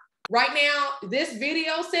not. Right now, this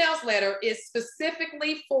video sales letter is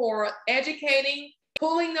specifically for educating,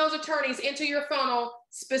 pulling those attorneys into your funnel,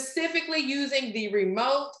 specifically using the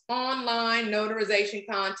remote online notarization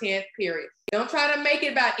content, period. Don't try to make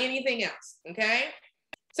it about anything else, okay?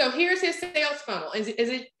 So here's his sales funnel.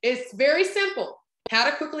 It's very simple. How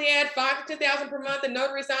to quickly add 5,000 to 10,000 per month in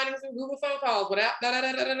notary signings and Google phone calls without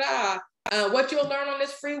what you'll learn on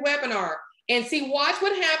this free webinar. And see, watch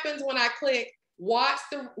what happens when I click watch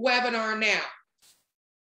the webinar now.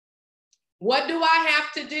 What do I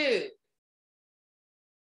have to do?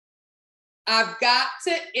 I've got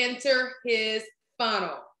to enter his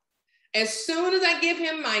funnel. As soon as I give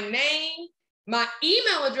him my name, my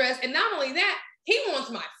email address, and not only that, he wants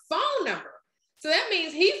my phone number. So that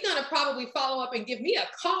means he's going to probably follow up and give me a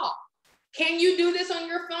call. Can you do this on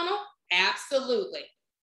your funnel? Absolutely.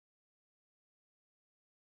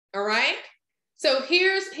 All right. So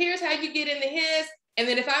here's how you get into his. And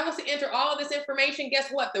then if I was to enter all of this information, guess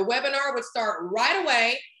what? The webinar would start right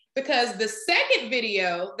away, because the second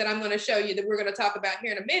video that I'm going to show you that we're going to talk about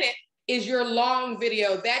here in a minute is your long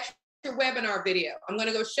video. That's your webinar video. I'm going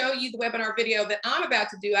to go show you the webinar video that I'm about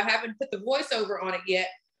to do. I haven't put the voiceover on it yet,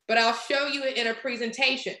 but I'll show you it in a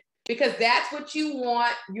presentation, because that's what you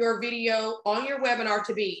want your video on your webinar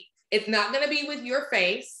to be. It's not going to be with your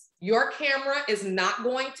face. Your camera is not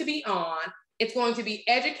going to be on. It's going to be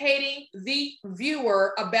educating the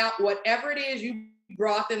viewer about whatever it is you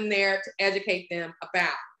brought them there to educate them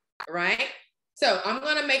about, right? So I'm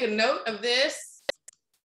going to make a note of this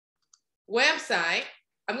website.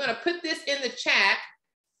 I'm going to put this in the chat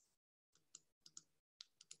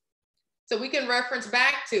so we can reference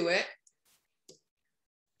back to it.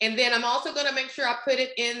 And then I'm also going to make sure I put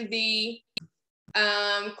it in the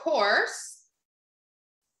course.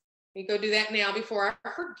 Let me go do that now before I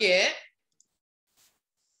forget.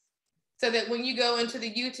 So that when you go into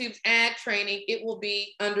the YouTube's ad training, it will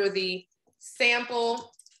be under the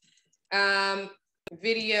sample sample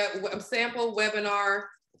webinar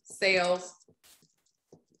sales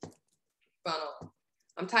funnel.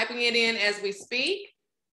 I'm typing it in as we speak.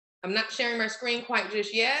 I'm not sharing my screen quite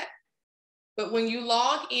just yet, but when you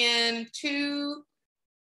log in to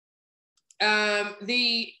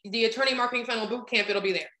the Attorney Marketing Funnel Bootcamp, it'll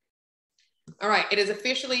be there. All right, it is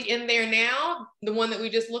officially in there now, the one that we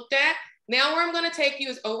just looked at. Now where I'm gonna take you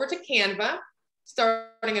is over to Canva,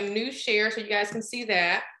 starting a new share so you guys can see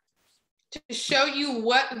that, to show you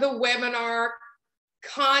what the webinar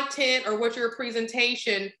content or what your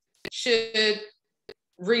presentation should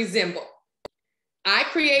resemble. I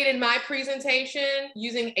created my presentation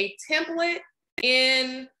using a template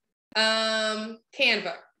in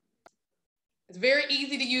Canva. It's very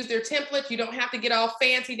easy to use their templates. You don't have to get all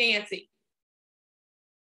fancy dancy.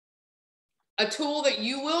 A tool that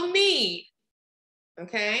you will need,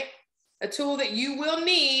 okay? A tool that you will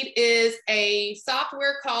need is a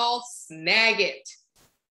software called Snagit.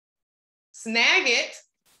 Snagit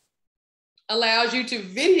allows you to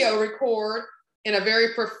video record in a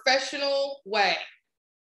very professional way.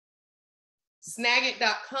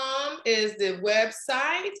 Snagit.com is the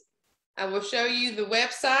website. I will show you the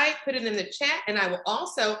website, put it in the chat, and I will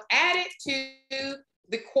also add it to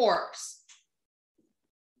the course.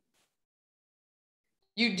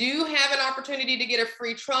 You do have an opportunity to get a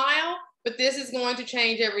free trial, but this is going to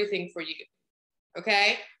change everything for you,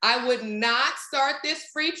 okay? I would not start this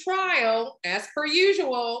free trial, as per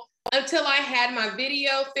usual, until I had my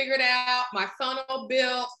video figured out, my funnel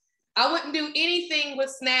built. I wouldn't do anything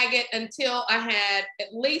with Snagit until I had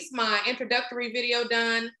at least my introductory video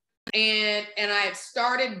done and I had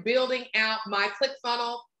started building out my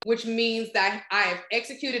ClickFunnel, which means that I have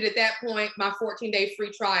executed at that point my 14-day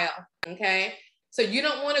free trial, okay? So you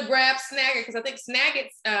don't want to grab Snagit because I think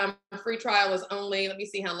Snagit's free trial is only, let me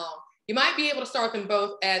see how long. You might be able to start them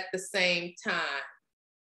both at the same time.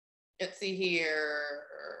 Let's see here.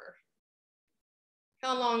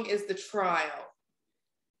 How long is the trial?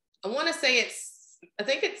 I want to say I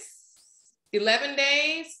think it's 11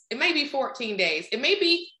 days. It may be 14 days. It may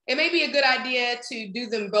be a good idea to do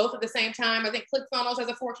them both at the same time. I think ClickFunnels has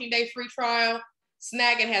a 14-day free trial.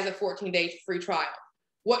 Snagit has a 14-day free trial.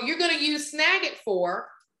 What you're going to use Snagit for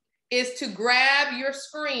is to grab your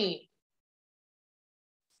screen.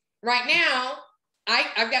 Right now,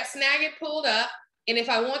 I've got Snagit pulled up, and if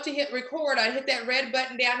I want to hit record, I hit that red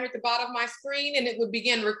button down here at the bottom of my screen, and it would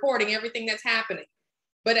begin recording everything that's happening.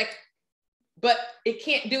 But it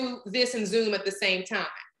can't do this in Zoom at the same time.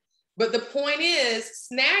 But the point is,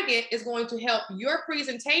 Snagit is going to help your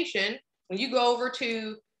presentation. When you go over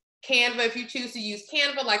to Canva, if you choose to use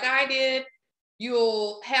Canva like I did,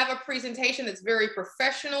 you'll have a presentation that's very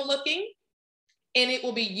professional looking, and it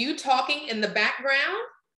will be you talking in the background.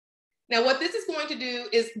 Now, what this is going to do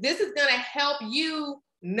is this is going to help you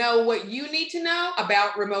know what you need to know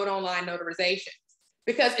about remote online notarization.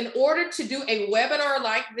 Because in order to do a webinar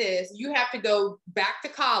like this, you have to go back to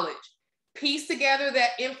college, piece together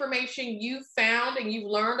that information you found and you've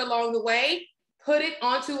learned along the way, put it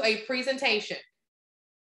onto a presentation.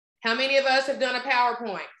 How many of us have done a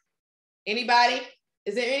PowerPoint? Anybody?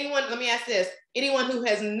 Is there anyone, let me ask this, anyone who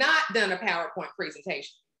has not done a PowerPoint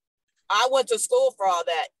presentation? I went to school for all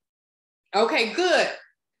that. Okay, good.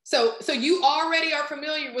 So you already are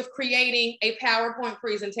familiar with creating a PowerPoint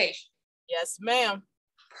presentation. Yes, ma'am.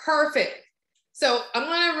 Perfect. So I'm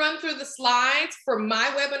going to run through the slides for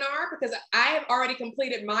my webinar because I have already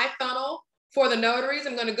completed my funnel for the notaries.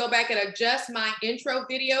 I'm going to go back and adjust my intro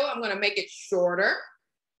video. I'm going to make it shorter.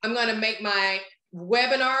 I'm going to make my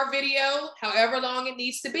webinar video however long it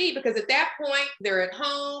needs to be, because at that point they're at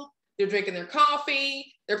home, they're drinking their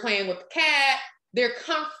coffee, they're playing with the cat, they're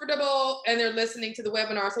comfortable, and they're listening to the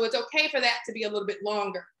webinar. So it's okay for that to be a little bit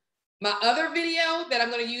longer. My other video that I'm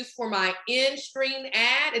going to use for my in-stream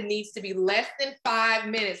ad, it needs to be less than 5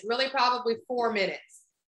 minutes, really probably 4 minutes.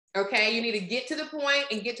 Okay, you need to get to the point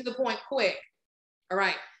and get to the point quick. All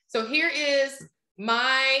right, so here is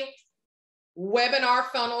my webinar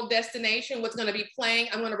funnel destination, what's going to be playing.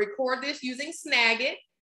 I'm going to record this using Snagit.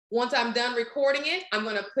 Once I'm done recording it, I'm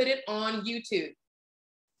going to put it on YouTube.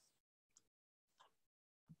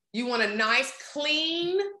 You want a nice,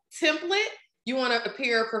 clean template. You want to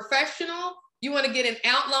appear professional. You want to get an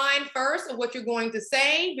outline first of what you're going to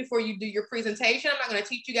say before you do your presentation. I'm not going to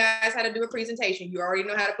teach you guys how to do a presentation. You already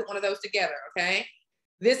know how to put one of those together, okay?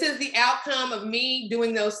 This is the outcome of me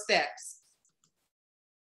doing those steps.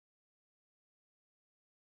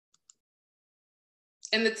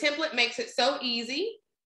 And the template makes it so easy.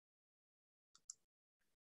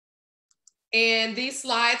 And these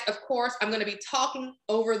slides, of course, I'm going to be talking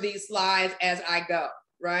over these slides as I go,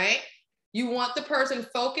 right? You want the person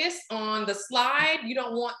focused on the slide. You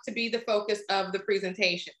don't want to be the focus of the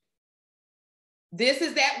presentation. This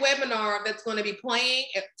is that webinar that's going to be playing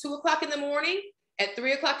at 2 o'clock in the morning, at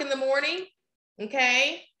 3 o'clock in the morning,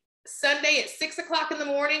 okay? Sunday at 6 o'clock in the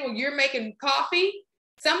morning when you're making coffee.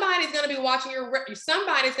 Somebody's going to be watching your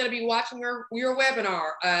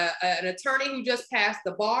webinar. An attorney who just passed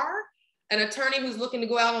the bar, an attorney who's looking to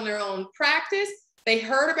go out on their own practice. They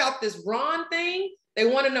heard about this Ron thing. They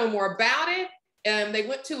want to know more about it. They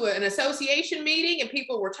went to an association meeting and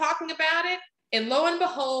people were talking about it. And lo and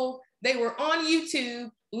behold, they were on YouTube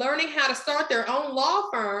learning how to start their own law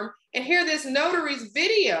firm. And here this notary's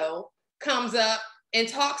video comes up and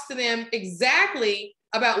talks to them exactly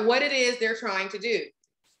about what it is they're trying to do.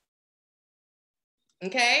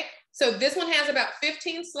 Okay, so this one has about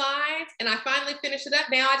 15 slides and I finally finished it up.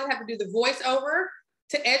 Now I just have to do the voiceover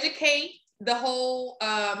to educate the whole,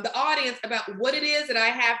 the audience about what it is that I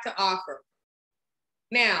have to offer.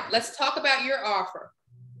 Now, let's talk about your offer.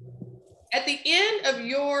 At the end of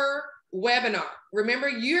your webinar, remember,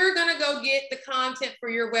 you're gonna go get the content for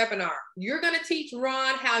your webinar. You're gonna teach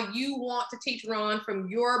Ron how you want to teach Ron from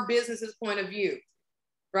your business's point of view,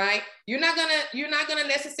 right? You're not gonna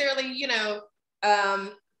necessarily, you know,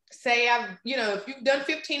 say if you've done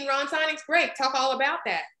 15 Ron signings, great, talk all about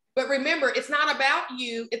that. But remember, it's not about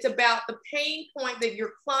you, it's about the pain point that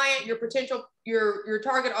your client, your potential, your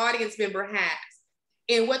target audience member has.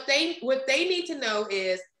 And what they need to know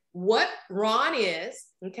is what Ron is,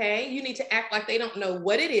 okay? You need to act like they don't know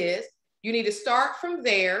what it is. You need to start from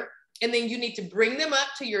there, and then you need to bring them up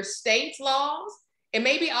to your state's laws. And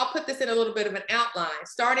maybe I'll put this in a little bit of an outline,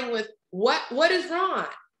 starting with what is Ron?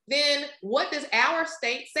 Then what does our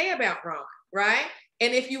state say about Ron, right?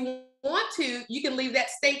 And if you want to, you can leave that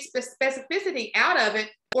state specificity out of it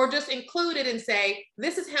or just include it and say,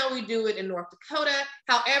 this is how we do it in North Dakota.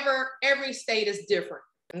 However, every state is different,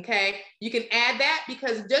 okay? You can add that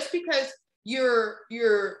because just because you're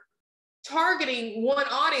targeting one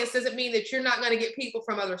audience doesn't mean that you're not gonna get people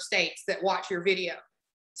from other states that watch your video.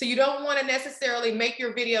 So you don't wanna necessarily make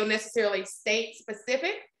your video necessarily state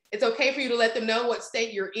specific. It's okay for you to let them know what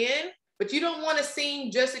state you're in, but you don't wanna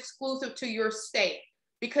seem just exclusive to your state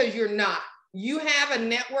because you're not. You have a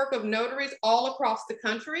network of notaries all across the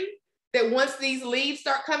country that once these leads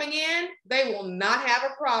start coming in, they will not have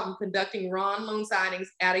a problem conducting Ron loan signings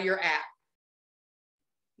out of your app.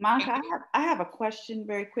 Monica, I have a question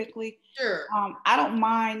very quickly. Sure. I don't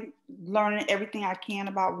mind learning everything I can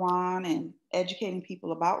about Ron and educating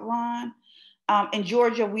people about Ron. In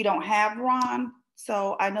Georgia, we don't have Ron.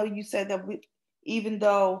 So I know you said that even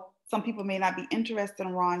though some people may not be interested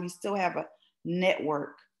in Ron, you still have a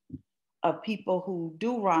network of people who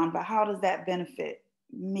do Ron, but how does that benefit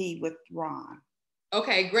me with Ron?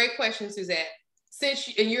 Okay, great question, Suzette.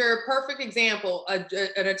 And you're a perfect example,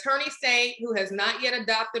 an attorney state who has not yet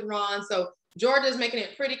adopted Ron. So Georgia is making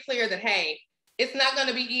it pretty clear that, hey, it's not going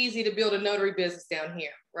to be easy to build a notary business down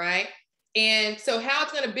here, right? And so how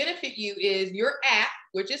it's going to benefit you is your app,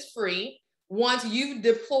 which is free. Once you've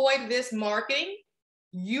deployed this marketing,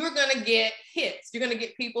 you're going to get hits. You're going to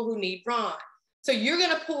get people who need Ron. So you're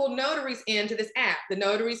going to pull notaries into this app. The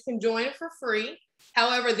notaries can join it for free.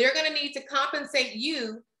 However, they're going to need to compensate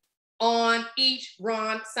you on each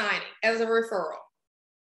Ron signing as a referral.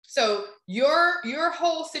 So your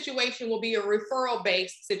whole situation will be a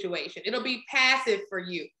referral-based situation. It'll be passive for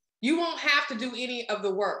you. You won't have to do any of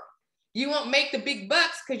the work. You won't make the big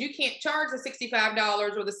bucks because you can't charge the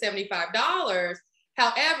 $65 or the $75.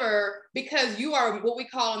 However, because you are what we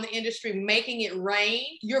call in the industry making it rain,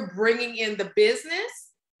 you're bringing in the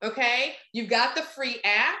business, okay? You've got the free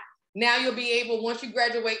app. Now you'll be able, once you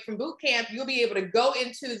graduate from boot camp, you'll be able to go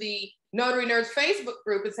into the Notary Nerds Facebook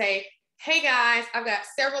group and say, hey guys, I've got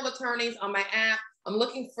several attorneys on my app. I'm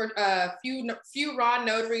looking for a few Ron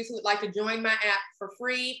notaries who would like to join my app for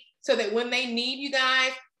free so that when they need you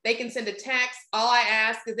guys, they can send a text. All I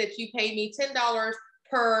ask is that you pay me $10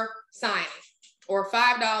 per signing or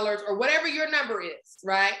 $5 or whatever your number is,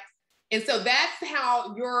 right? And so that's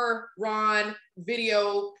how your Ron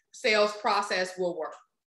video sales process will work.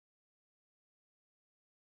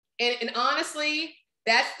 And honestly,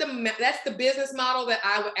 that's the business model that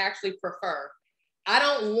I would actually prefer.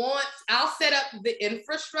 I'll set up the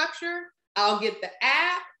infrastructure, I'll get the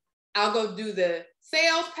app, I'll go do the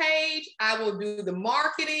sales page, I will do the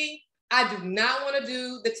marketing. I do not want to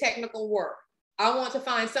do the technical work. I want to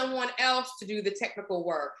find someone else to do the technical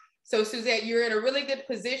work. So Suzette, you're in a really good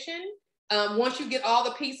position. once you get all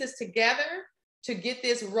the pieces together to get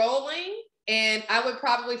this rolling, and I would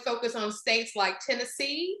probably focus on states like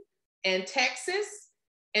Tennessee and Texas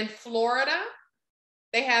and Florida.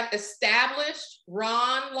 They have established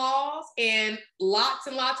RON laws and lots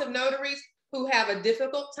of notaries who have a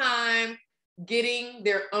difficult time getting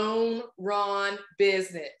their own RON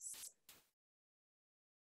business.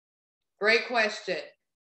 Great question.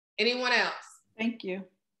 Anyone else? Thank you.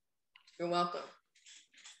 You're welcome.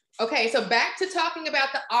 Okay, so back to talking about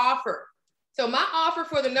the offer. So my offer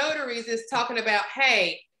for the notaries is talking about,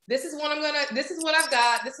 hey, this is what I've got, this is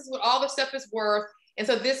what all the stuff is worth, and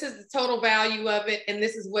so this is the total value of it, and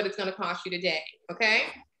this is what it's gonna cost you today, okay?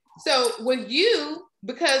 So with you,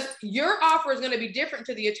 because your offer is gonna be different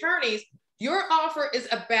to the attorneys, your offer is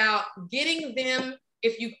about getting them,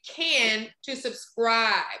 if you can, to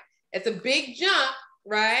subscribe. It's a big jump,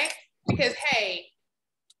 right? Because, hey,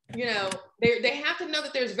 you know, they have to know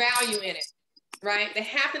that there's value in it, right? They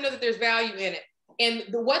have to know that there's value in it. And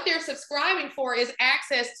what they're subscribing for is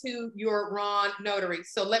access to your RON notary.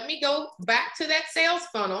 So let me go back to that sales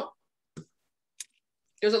funnel.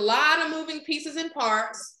 There's a lot of moving pieces and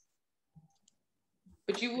parts,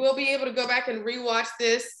 but you will be able to go back and rewatch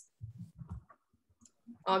this.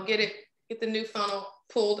 I'll get the new funnel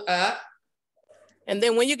pulled up. And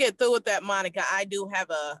then when you get through with that, Monica, I do have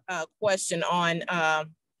a question on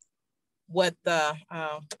what the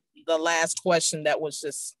last question that was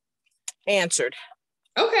just answered.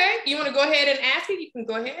 Okay, you want to go ahead and ask it? You can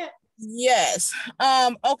go ahead. Yes.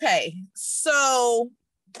 Okay. So,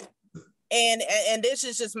 and this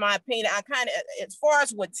is just my opinion. I kind of, as far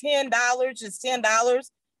as with $10, it's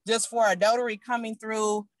 $10 just for a notary coming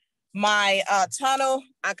through my tunnel.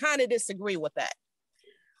 I kind of disagree with that.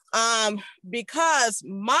 Because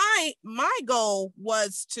my goal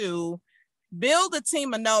was to build a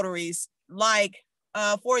team of notaries, like,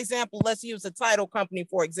 for example, let's use a title company,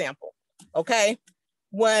 for example, okay?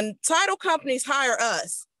 When title companies hire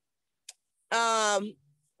us,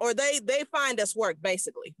 or they find us work,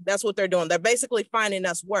 basically, that's what they're doing. They're basically finding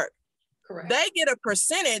us work. Correct. They get a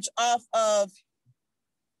percentage off of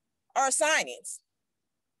our signings.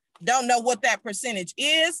 Don't know what that percentage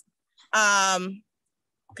is,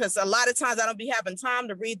 because a lot of times I don't be having time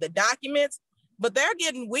to read the documents, but they're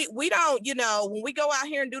getting, we don't, you know, when we go out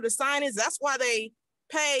here and do the signings, that's why they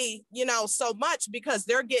pay, you know, so much, because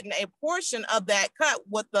they're getting a portion of that cut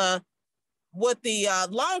what the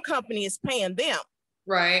loan company is paying them.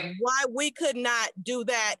 Right. Why we could not do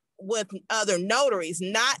that with other notaries,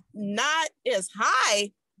 not as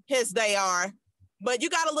high as they are, but you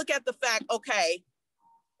got to look at the fact, okay,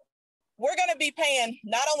 we're going to be paying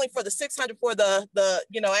not only for the $600 for the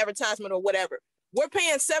you know, advertisement or whatever, we're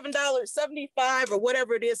paying $7.75 or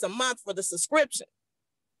whatever it is a month for the subscription.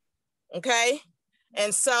 Okay.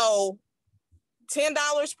 And so $10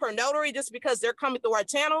 per notary just because they're coming through our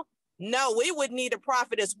channel. No, we would need a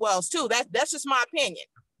profit as well too. That's just my opinion.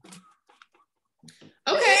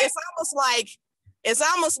 Okay. It's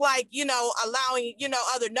almost like, you know, allowing, you know,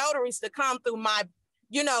 other notaries to come through my,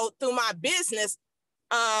 you know, through my business.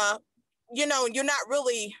 You know, you're not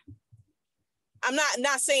really, I'm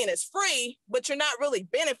not saying it's free, but you're not really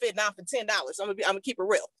benefiting off of $10. I'm gonna keep it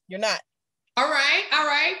real. You're not. All right.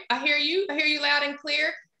 I hear you loud and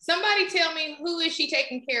clear. Somebody tell me, who is she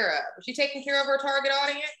taking care of? Is she taking care of her target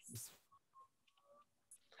audience?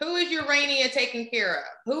 Who is Urania taking care of?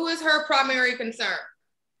 Who is her primary concern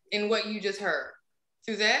in what you just heard?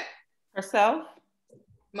 Suzette? Herself.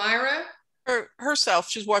 Myra? Herself.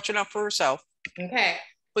 She's watching out for herself. Okay.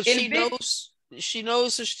 But she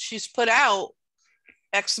knows that she's put out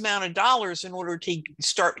X amount of dollars in order to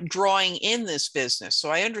start drawing in this business. So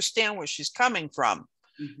I understand where she's coming from.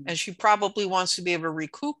 Mm-hmm. And she probably wants to be able to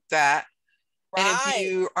recoup that. Right. And if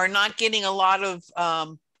you are not getting a lot of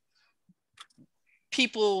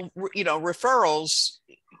people, you know, referrals,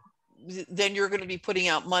 then you're going to be putting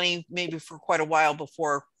out money maybe for quite a while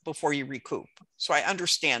before you recoup. So I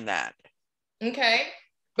understand that. Okay.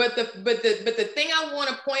 But the thing I want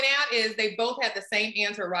to point out is they both had the same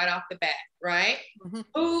answer right off the bat, right? Mm-hmm.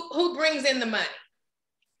 Who brings in the money?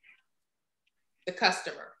 The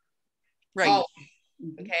customer. Right. Oh,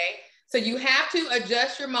 okay. So you have to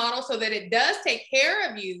adjust your model so that it does take care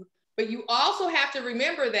of you, but you also have to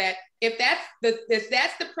remember that if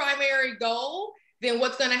that's the primary goal, then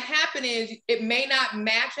what's going to happen is it may not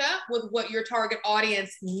match up with what your target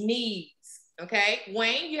audience needs. Okay.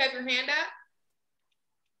 Wayne, you have your hand up?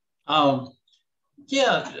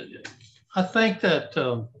 Yeah, I think that,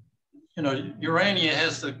 you know, Urania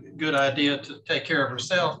has the good idea to take care of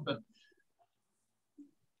herself, but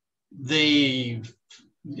the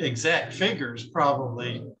exact figures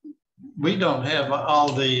probably we don't have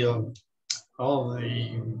all the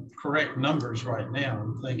correct numbers right now.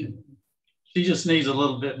 I'm thinking she just needs a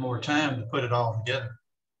little bit more time to put it all together.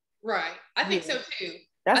 Right. I think so too.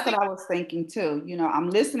 That's what I was thinking too. You know, I'm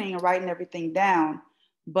listening and writing everything down,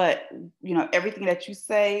 but you know, everything that you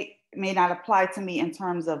say may not apply to me in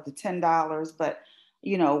terms of the $10, but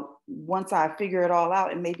you know, once I figure it all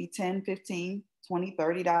out, it may be 10, 15, 20,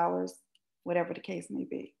 $30, whatever the case may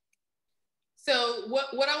be. So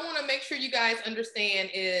what I want to make sure you guys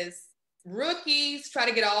understand is rookies try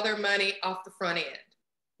to get all their money off the front end.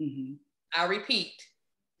 Mm-hmm. I repeat,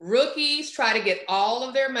 rookies try to get all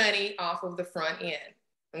of their money off of the front end.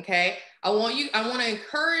 Okay. I want to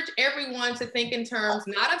encourage everyone to think in terms,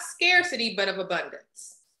 not of scarcity, but of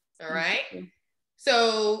abundance. All right. Mm-hmm.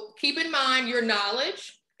 So keep in mind your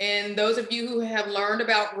knowledge. And those of you who have learned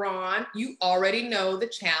about Ron, you already know the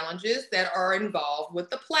challenges that are involved with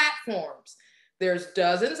the platforms. There's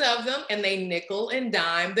dozens of them and they nickel and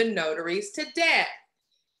dime the notaries to death.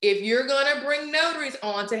 If you're going to bring notaries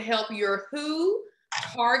on to help your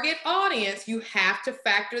target audience, you have to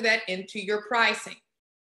factor that into your pricing.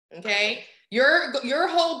 Okay. Your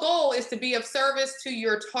whole goal is to be of service to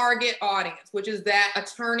your target audience, which is that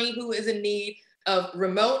attorney who is in need of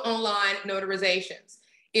remote online notarizations.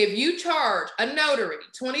 If you charge a notary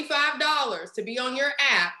 $25 to be on your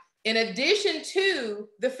app, in addition to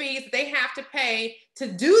the fees they have to pay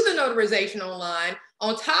to do the notarization online,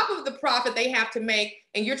 on top of the profit they have to make,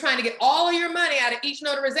 and you're trying to get all of your money out of each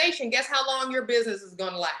notarization, guess how long your business is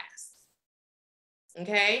going to last?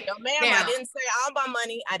 Okay. No, ma'am, I didn't say all my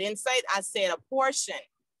money. I said a portion.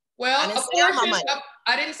 Well, I didn't say all my money.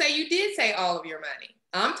 I didn't say you did say all of your money.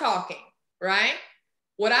 I'm talking, right?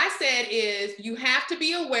 What I said is you have to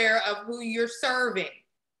be aware of who you're serving.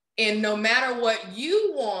 And no matter what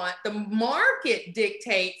you want, the market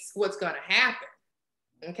dictates what's going to happen.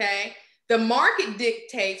 Okay. The market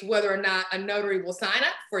dictates whether or not a notary will sign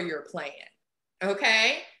up for your plan.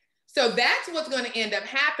 Okay. So that's what's going to end up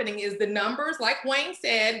happening is the numbers, like Wayne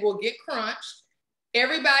said, will get crunched.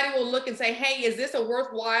 Everybody will look and say, hey, is this a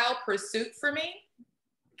worthwhile pursuit for me?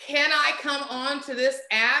 Can I come on to this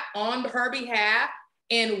app on her behalf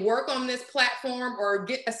and work on this platform or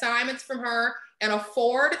get assignments from her and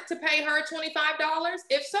afford to pay her $25?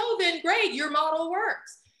 If so, then great, your model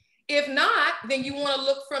works. If not, then you want to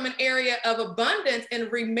look from an area of abundance and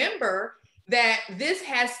remember that this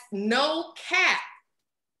has no cap.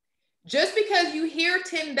 Just because you hear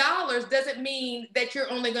 $10 doesn't mean that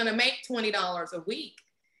you're only going to make $20 a week.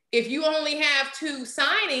 If you only have 2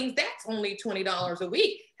 signings, that's only $20 a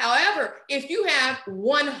week. However, if you have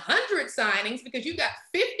 100 signings because you got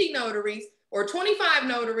 50 notaries or 25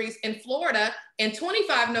 notaries in Florida and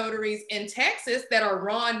 25 notaries in Texas that are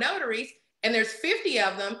raw notaries, and there's 50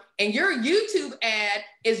 of them, and your YouTube ad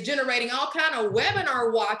is generating all kind of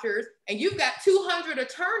webinar watchers, and you've got 200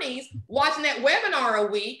 attorneys watching that webinar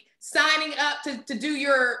a week, signing up to do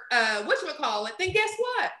your, whatchamacallit, then guess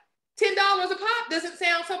what? $10 a pop doesn't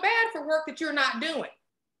sound so bad for work that you're not doing.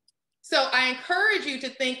 So I encourage you to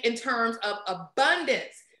think in terms of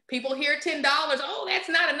abundance. People hear $10, oh, that's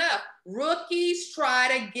not enough. Rookies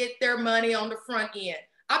try to get their money on the front end.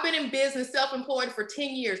 I've been in business, self-employed for 10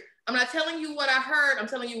 years. I'm not telling you what I heard, I'm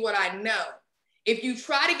telling you what I know. If you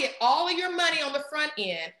try to get all of your money on the front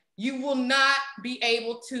end, you will not be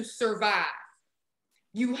able to survive.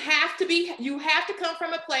 You have to come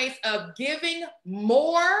from a place of giving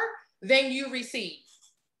more than you receive.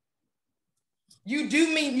 You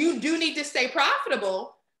do need to stay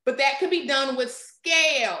profitable, but that can be done with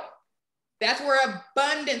scale. That's where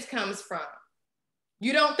abundance comes from.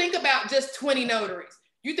 You don't think about just 20 notaries.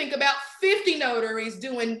 You think about 50 notaries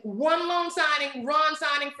doing one loan signing, Ron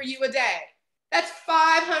signing for you a day. That's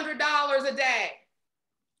 $500 a day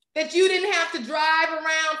that you didn't have to drive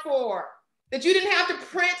around for, that you didn't have to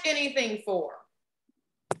print anything for.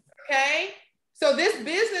 Okay? So this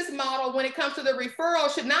business model, when it comes to the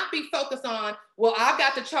referral, should not be focused on, well, I've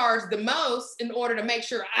got to charge the most in order to make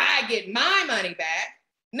sure I get my money back.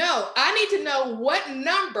 No, I need to know what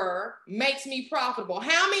number makes me profitable.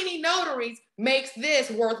 How many notaries makes this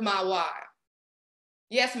worth my while?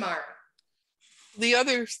 Yes, Myra. The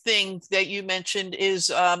other thing that you mentioned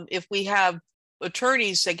is if we have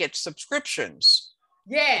attorneys that get subscriptions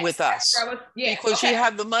with us, because you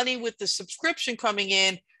have the money with the subscription coming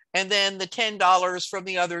in and then the $10 from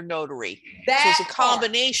the other notary. So it's a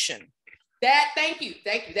combination. Thank you.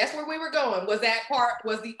 That's where we were going. Was that part,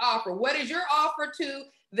 was the offer. What is your offer to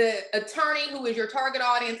the attorney who is your target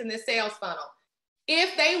audience in this sales funnel?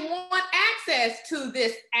 If they want access to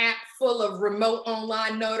this app full of remote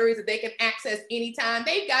online notaries that they can access anytime,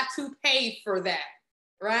 they've got to pay for that.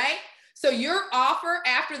 right? So your offer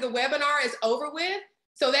after the webinar is over with,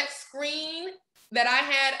 so that screen that I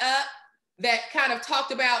had up that kind of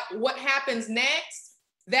talked about what happens next,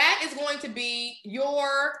 that is going to be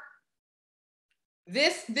your,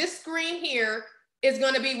 this screen here is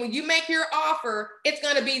going to be, when you make your offer, it's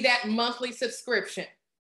going to be that monthly subscription.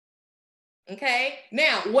 Okay,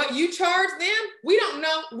 now what you charge them, we don't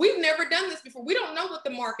know. We've never done this before. We don't know what the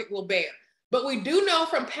market will bear, but we do know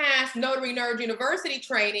from past Notary Nerd University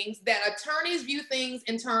trainings that attorneys view things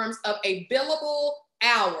in terms of a billable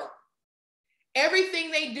hour.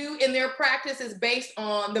 Everything they do in their practice is based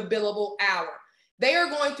on the billable hour. They are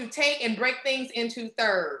going to take and break things into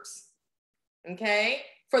thirds, okay,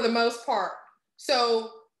 for the most part.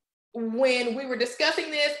 So when we were discussing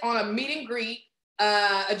this on a meet and greet,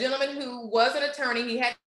 a gentleman who was an attorney, he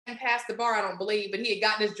hadn't passed the bar, I don't believe, but he had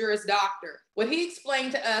gotten his Juris Doctor. What he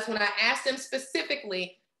explained to us when I asked him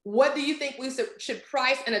specifically, what do you think we should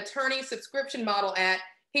price an attorney subscription model at?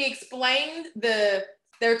 He explained they're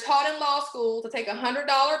taught in law school to take a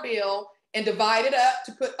 $100 bill and divide it up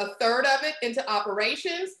to put a third of it into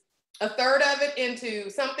operations, a third of it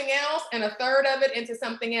into something else, and a third of it into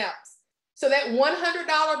something else. So that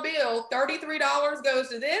 $100 bill, $33 goes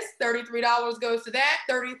to this, $33 goes to that,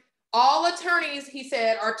 all attorneys, he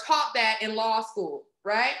said, are taught that in law school,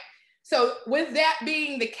 right? So with that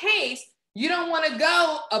being the case, you don't want to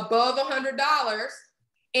go above $100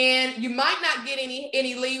 and you might not get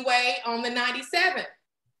any leeway on the 97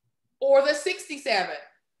 or the 67.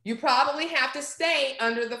 You probably have to stay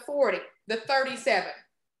under the 40, the 37,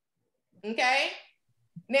 okay?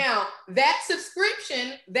 Now, that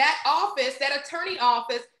subscription, that office, that attorney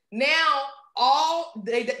office, now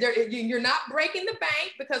you're not breaking the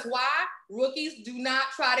bank, because why? Rookies do not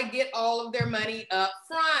try to get all of their money up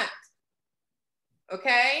front,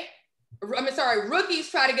 okay? Rookies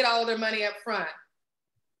try to get all of their money up front.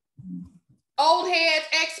 Old heads,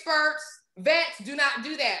 experts, vets do not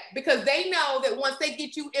do that, because they know that once they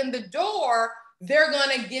get you in the door, they're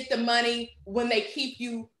gonna get the money when they keep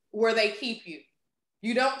you where they keep you.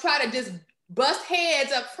 You don't try to just bust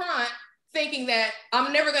heads up front thinking that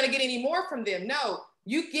I'm never going to get any more from them. No,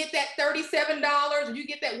 you get that $37, you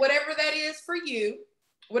get that whatever that is for you,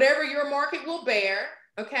 whatever your market will bear,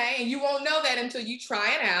 okay? And you won't know that until you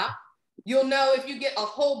try it out. You'll know if you get a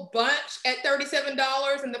whole bunch at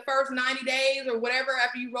 $37 in the first 90 days or whatever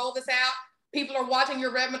after you roll this out. People are watching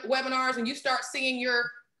your webinars and you start seeing your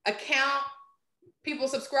account, people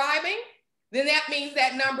subscribing, then that means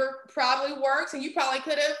that number probably works and you probably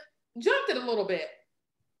could have jumped it a little bit,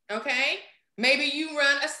 okay? Maybe you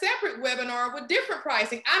run a separate webinar with different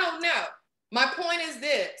pricing. I don't know. My point is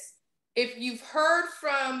this: if you've heard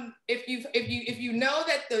from, if you know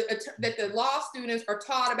that the law students are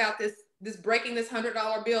taught about this breaking this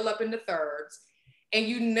 $100 bill up into thirds, and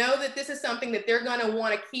you know that this is something that they're going to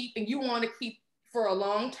want to keep and you want to keep for a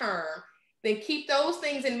long term, then keep those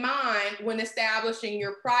things in mind when establishing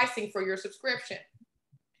your pricing for your subscription.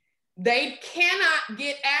 They cannot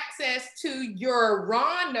get access to your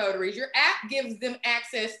RON notaries. Your app gives them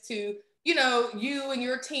access to, you know, you and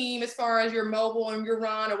your team as far as your mobile and your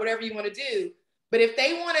RON or whatever you want to do. But if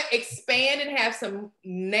they want to expand and have some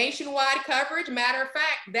nationwide coverage, matter of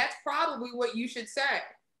fact, that's probably what you should say.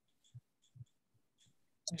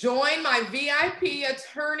 Join my VIP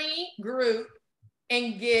attorney group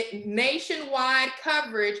and get nationwide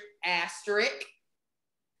coverage, asterisk,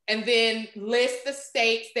 and then list the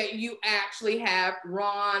states that you actually have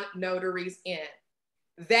RON notaries in.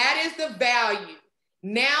 That is the value.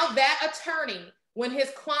 Now that attorney, when his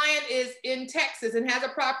client is in Texas and has a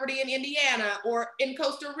property in Indiana or in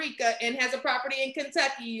Costa Rica and has a property in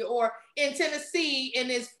Kentucky or in Tennessee and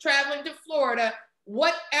is traveling to Florida,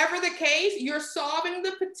 whatever the case, you're solving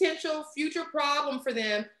the potential future problem for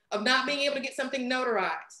them of not being able to get something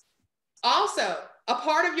notarized. Also, a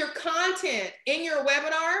part of your content in your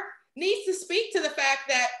webinar needs to speak to the fact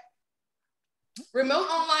that remote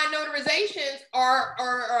online notarizations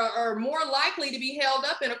are more likely to be held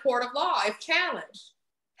up in a court of law if challenged.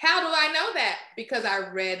 How do I know that? Because I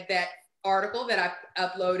read that article that I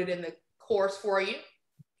uploaded in the course for you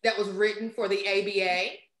that was written for the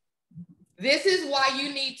ABA. This is why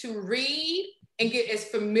you need to read and get as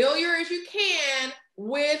familiar as you can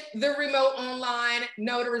with the remote online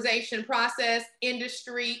notarization process,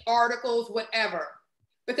 industry, articles, whatever.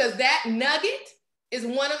 Because that nugget is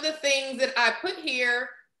one of the things that I put here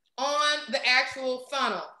on the actual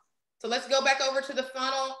funnel. So let's go back over to the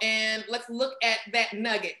funnel and let's look at that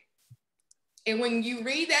nugget. And when you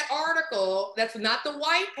read that article, that's not the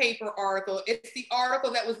white paper article, it's the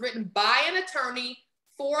article that was written by an attorney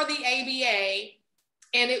for the ABA,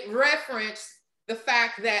 and it referenced the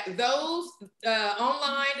fact that those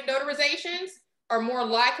online notarizations are more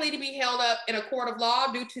likely to be held up in a court of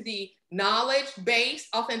law due to the knowledge-based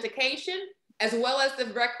authentication as well as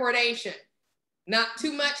the recordation. Not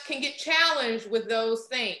too much can get challenged with those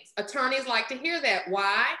things. Attorneys like to hear that.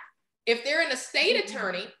 Why? If they're an estate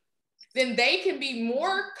attorney, then they can be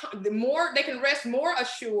they can rest more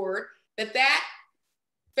assured that that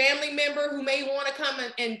family member who may want to come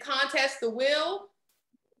and contest the will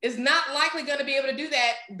is not likely going to be able to do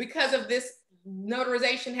that because of this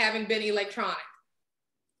notarization having been electronic.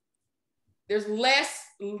 There's less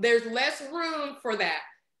room for that.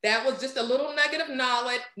 That was just a little nugget of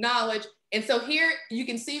knowledge. And so here you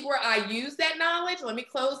can see where I use that knowledge. Let me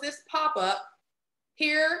close this pop-up.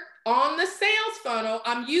 Here on the sales funnel,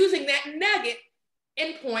 I'm using that nugget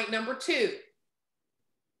in point number 2.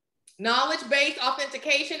 Knowledge-based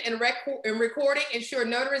authentication and recording ensure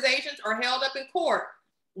notarizations are held up in court.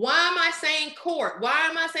 Why am I saying court? Why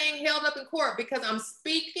am I saying held up in court? Because I'm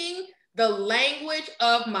speaking the language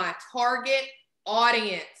of my target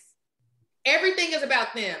audience. Everything is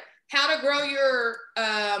about them. How to grow your,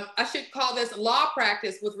 I should call this law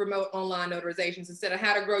practice with remote online notarizations instead of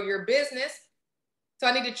how to grow your business. So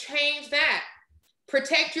I need to change that.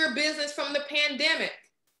 Protect your business from the pandemic.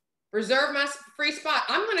 Reserve my free spot.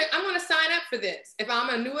 I'm gonna sign up for this. If I'm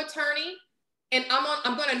a new attorney, and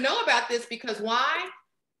I'm gonna know about this because why?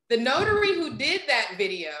 The notary who did that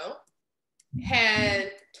video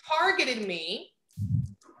had targeted me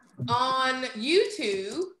on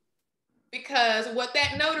YouTube because what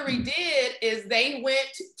that notary did is they went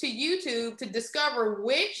to YouTube to discover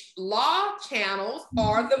which law channels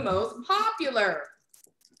are the most popular.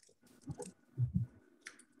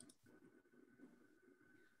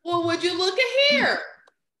 Well, would you look at here?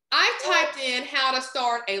 I typed in how to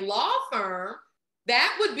start a law firm.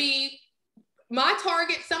 That would be my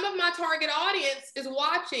target. Some of my target audience is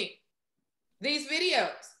watching these videos.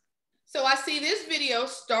 So I see this video,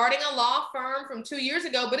 starting a law firm from 2 years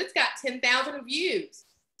ago, but it's got 10,000 views.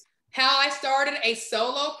 How I started a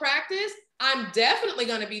solo practice, I'm definitely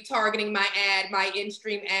going to be targeting my ad, my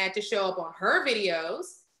in-stream ad to show up on her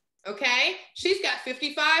videos. Okay, she's got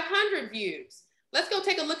 5,500 views. Let's go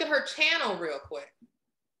take a look at her channel real quick.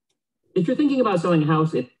 If you're thinking about selling a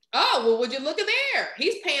house, oh, well, would you look at there?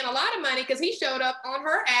 He's paying a lot of money because he showed up on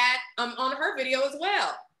her ad, on her video as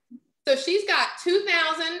well. So she's got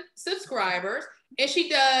 2,000 subscribers and she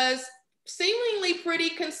does seemingly pretty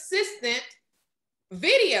consistent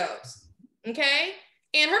videos, okay?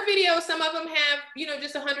 And her videos, some of them have, you know,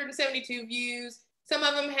 just 172 views. Some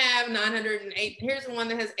of them have 908. Here's the one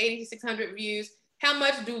that has 8,600 views. How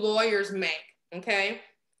much do lawyers make, okay?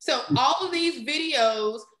 So all of these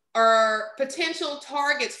videos are potential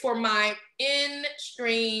targets for my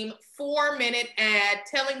in-stream 4-minute ad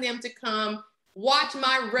telling them to come watch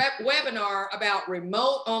my webinar about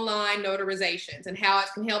remote online notarizations and how it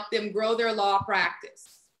can help them grow their law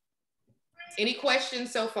practice. Any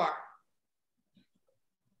questions so far?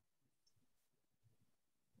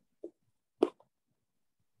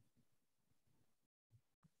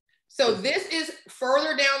 So this is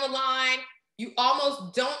further down the line. You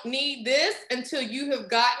almost don't need this until you have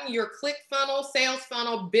gotten your ClickFunnels sales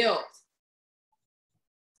funnel built.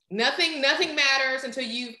 Nothing matters until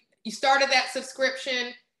you started that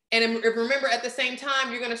subscription. And remember, at the same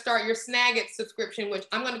time, you're going to start your Snagit subscription, which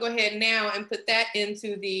I'm going to go ahead now and put that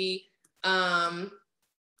into the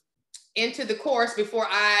course before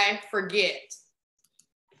I forget.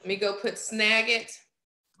 Let me go put Snagit.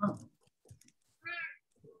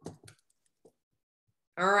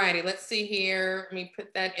 All righty, let's see here. Let me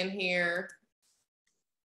put that in here.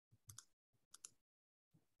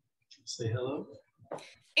 Say hello.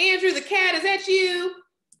 Andrew the cat, is that you?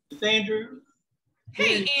 It's Andrew.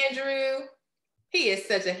 Hey, Andrew. He is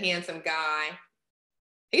such a handsome guy.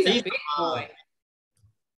 He's a big boy.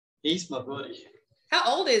 He's my buddy.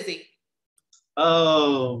 How old is he?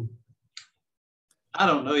 Oh, I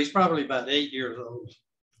don't know. He's probably about 8 years old.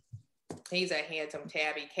 He's a handsome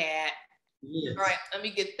tabby cat. Yes. All right, let me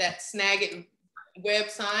get that Snagit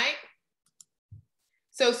website.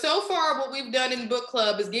 So far what we've done in Book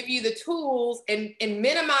Club is give you the tools and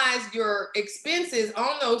minimize your expenses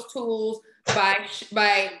on those tools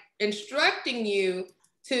by instructing you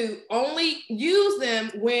to only use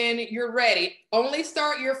them when you're ready. Only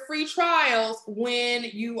start your free trials when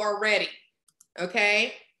you are ready,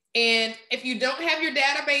 okay? And if you don't have your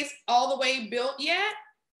database all the way built yet,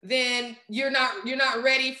 then you're not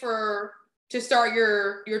ready to start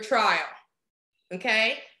your trial,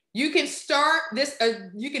 okay? You can start this.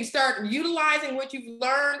 You can start utilizing what you've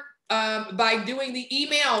learned by doing the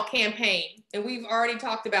email campaign, and we've already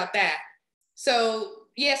talked about that. So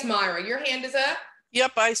yes, Myra, your hand is up.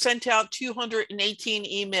 Yep, I sent out 218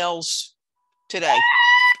 emails today.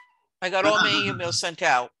 I got all my emails sent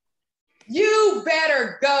out. You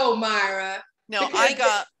better go, Myra. Now, I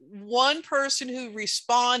got one person who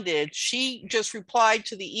responded. She just replied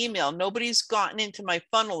to the email. Nobody's gotten into my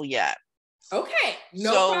funnel yet. Okay,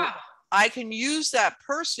 no problem. I can use that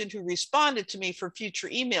person who responded to me for future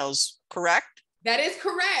emails, correct? That is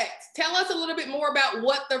correct. Tell us a little bit more about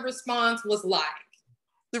what the response was like.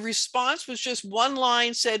 The response was just one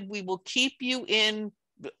line, said, we will keep you in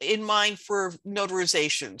mind for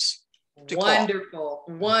notarizations. Wonderful,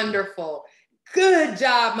 wonderful. Good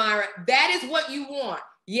job, Myra. That is what you want.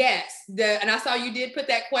 Yes, and I saw you did put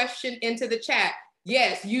that question into the chat.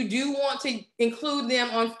 Yes, you do want to include them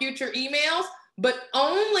on future emails, but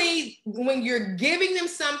only when you're giving them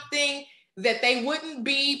something that they wouldn't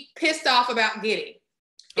be pissed off about getting.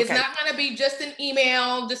 It's not going to be just an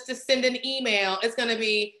email, just to send an email. It's going to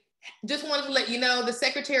be, just wanted to let you know, the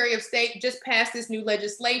Secretary of State just passed this new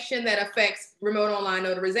legislation that affects remote online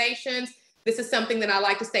notarizations. This is something that I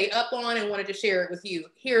like to stay up on and wanted to share it with you.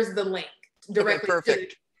 Here's the link directly to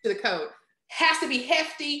the code. Has to be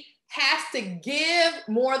hefty, has to give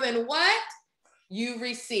more than what you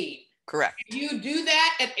receive. Correct. If you do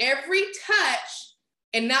that at every touch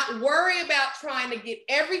and not worry about trying to get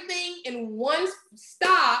everything in one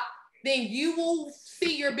stop, then you will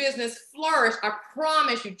see your business flourish. I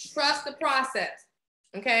promise you. Trust the process.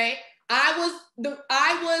 Okay. I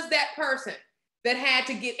was that person that had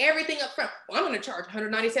to get everything up front. Well, I'm going to charge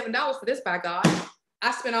 $197 for this, by God.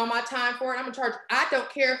 I spent all my time for it. I'm going to charge, I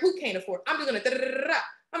don't care who can't afford it. I'm just going to,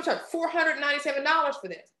 I'm going to charge $497 for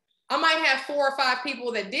this. I might have 4 or 5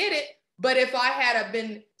 people that did it, but if I had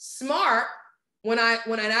been smart, when I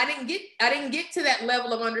didn't get to that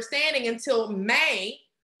level of understanding until May,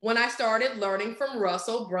 when I started learning from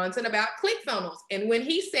Russell Brunson about ClickFunnels. And when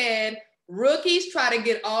he said, rookies try to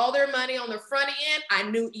get all their money on the front end, I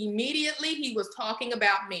knew immediately he was talking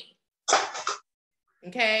about me.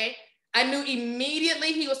 Okay? I knew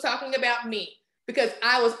immediately he was talking about me because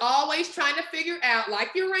I was always trying to figure out, like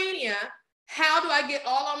Urania, how do I get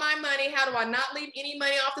all of my money? How do I not leave any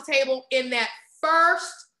money off the table in that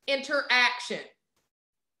first interaction?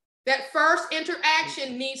 That first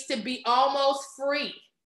interaction needs to be almost free.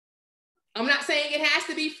 I'm not saying it has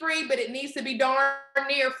to be free, but it needs to be darn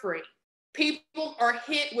near free. People are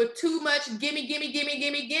hit with too much gimme, gimme, gimme,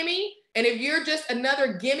 gimme, gimme. And if you're just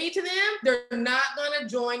another gimme to them, they're not going to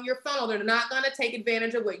join your funnel. They're not going to take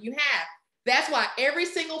advantage of what you have. That's why every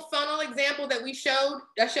single funnel example that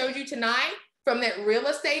I showed you tonight, from that real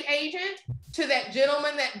estate agent to that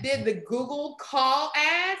gentleman that did the Google call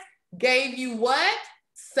ads, gave you what?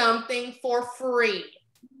 Something for free.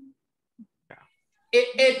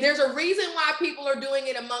 There's a reason why people are doing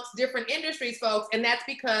it amongst different industries, folks, and that's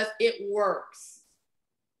because it works.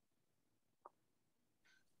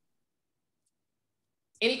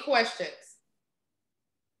 Any questions?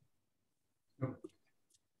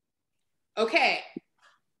 Okay.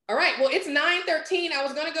 All right. Well, it's 9:13. I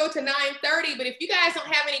was going to go to 9:30, but if you guys don't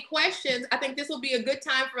have any questions, I think this will be a good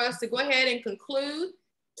time for us to go ahead and conclude,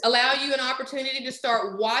 allow you an opportunity to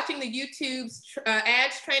start watching the YouTube's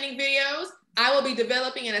ads training videos. I will be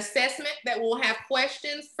developing an assessment that will have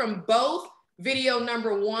questions from both video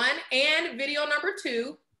number 1 and video number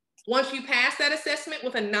 2. Once you pass that assessment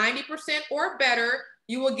with a 90% or better,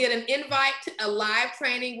 you will get an invite to a live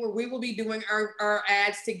training where we will be doing our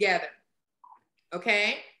ads together.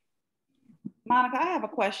 Okay? Monica, I have a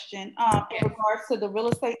question in regards to the real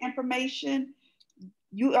estate information.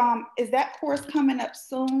 You is that course coming up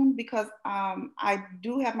soon? Because I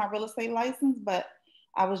do have my real estate license, but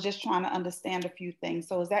I was just trying to understand a few things.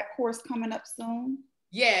 So is that course coming up soon?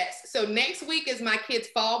 Yes. So next week is my kids'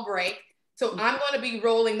 fall break. So I'm going to be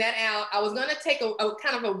rolling that out. I was going to take a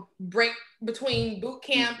kind of a break between boot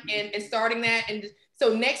camp and starting that. And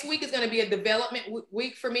so next week is going to be a development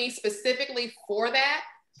week for me specifically for that.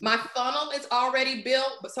 My funnel is already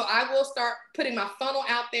built, so I will start putting my funnel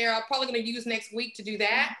out there. I'm probably going to use next week to do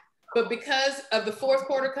that. But because of the 4th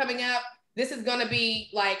quarter coming up, this is going to be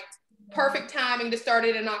like perfect timing to start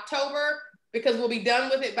it in October, because we'll be done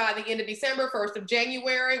with it by the end of December, 1st of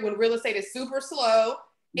January, when real estate is super slow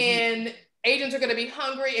and agents are going to be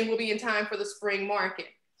hungry, and we'll be in time for the spring market.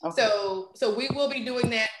 Okay. So we will be doing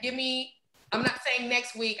that. I'm not saying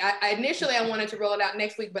next week. Initially I wanted to roll it out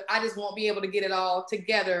next week, but I just won't be able to get it all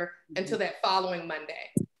together until that following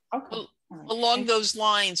Monday. Okay. Along those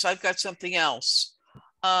lines, I've got something else.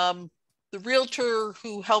 The realtor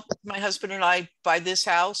who helped my husband and I buy this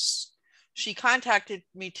house, she contacted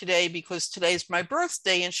me today because today's my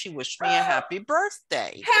birthday and she wished me a happy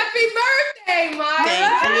birthday. Happy birthday,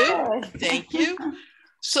 Myra. Thank you.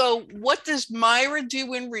 So what does Myra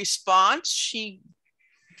do in response? She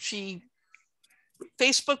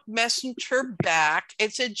Facebook messaged her back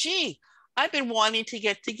and said, gee, I've been wanting to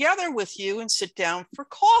get together with you and sit down for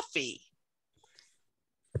coffee.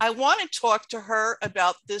 I want to talk to her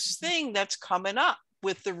about this thing that's coming up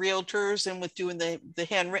with the realtors and with doing the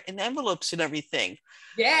handwritten envelopes and everything.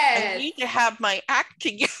 Yes. I need to have my act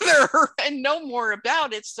together and know more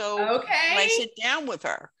about it. So when I sit down with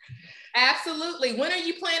her. Absolutely. When are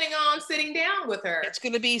you planning on sitting down with her? It's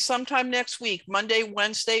going to be sometime next week, Monday,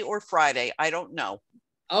 Wednesday, or Friday. I don't know.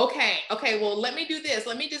 Okay. Well, let me do this.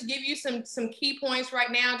 Let me just give you some key points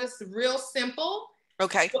right now, just real simple.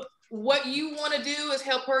 Okay. What you want to do is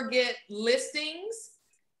help her get listings.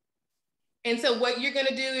 And so what you're going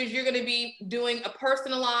to do is you're going to be doing a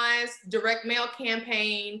personalized direct mail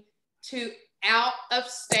campaign to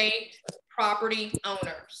out-of-state property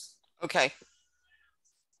owners. Okay.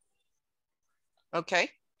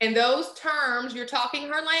 And those terms, you're talking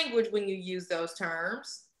her language when you use those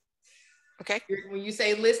terms. Okay. When you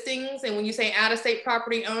say listings and when you say out-of-state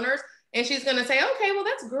property owners, and she's going to say, okay, well,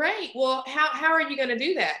 that's great. Well, how are you going to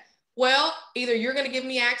do that? Well, either you're going to give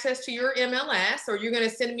me access to your MLS or you're going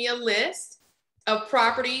to send me a list of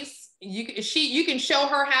properties. You can show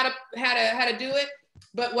her how to do it.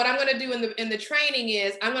 But what I'm going to do in the training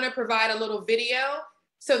is I'm going to provide a little video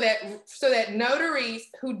so that notaries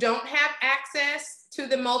who don't have access to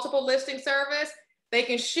the multiple listing service, they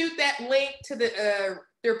can shoot that link to their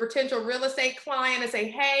potential real estate client and say,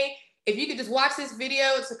 hey, if you could just watch this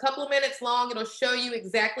video, it's a couple of minutes long. It'll show you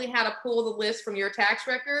exactly how to pull the list from your tax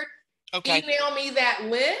record. Okay. Email me that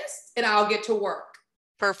list and I'll get to work.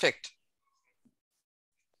 Perfect.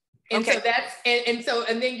 And so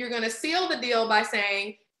and then you're going to seal the deal by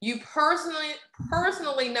saying you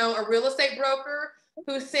personally know a real estate broker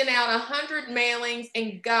who sent out 100 mailings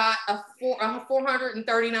and got a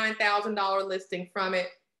 $439,000 listing from it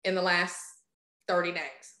in the last 30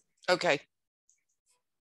 days. Okay.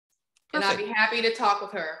 And I'd be happy to talk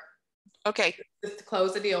with her. Okay. Just to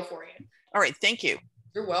close the deal for you. All right. Thank you.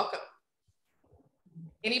 You're welcome.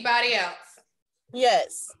 Anybody else?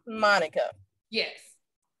 Yes, Monica. Yes.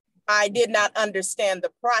 I did not understand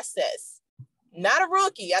the process. Not a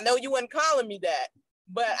rookie. I know you weren't calling me that,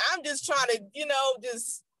 but I'm just trying to,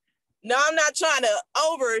 I'm not trying to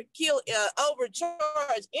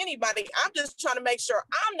overcharge anybody. I'm just trying to make sure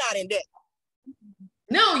I'm not in debt.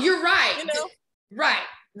 No, you're right.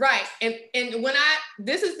 Right. And when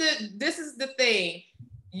this is the thing.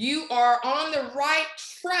 You are on the right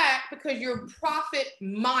track because you're profit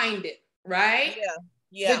minded, right?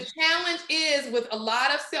 Yeah. The challenge is with a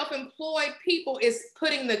lot of self-employed people is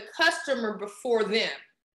putting the customer before them.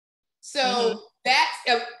 So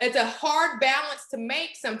it's a hard balance to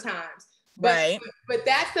make sometimes. But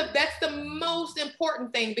that's the most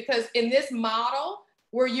important thing, because in this model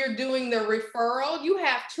where you're doing the referral, you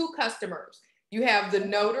have two customers. You have the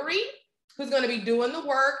notary who's going to be doing the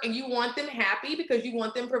work and you want them happy because you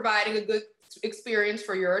want them providing a good experience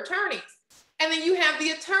for your attorneys. And then you have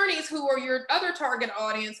the attorneys who are your other target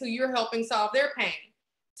audience who you're helping solve their pain.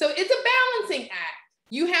 So it's a balancing act.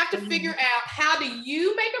 You have to figure out how do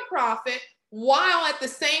you make a profit while at the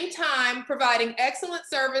same time providing excellent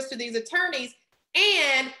service to these attorneys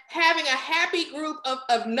and having a happy group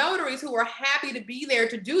of notaries who are happy to be there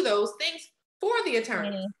to do those things for the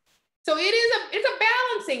attorneys. So it's a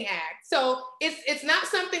balancing act. So it's not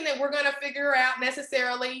something that we're going to figure out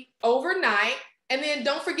necessarily overnight. And then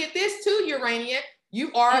don't forget this too, Urania,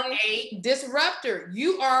 you are a disruptor.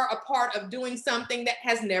 You are a part of doing something that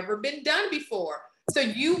has never been done before. So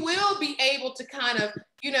you will be able to kind of,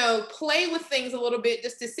 play with things a little bit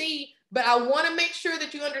just to see, but I want to make sure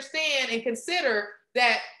that you understand and consider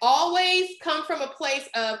that always come from a place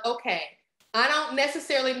of, okay, I don't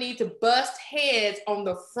necessarily need to bust heads on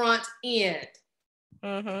the front end.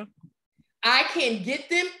 I can get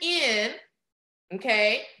them in,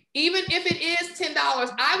 okay? Even if it is $10,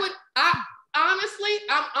 honestly,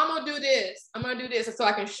 I'm gonna do this. I'm gonna do this so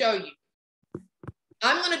I can show you.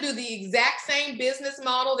 I'm gonna do the exact same business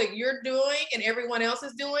model that you're doing and everyone else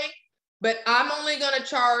is doing, but I'm only gonna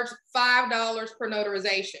charge $5 per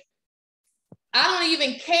notarization. I don't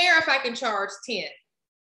even care if I can charge 10.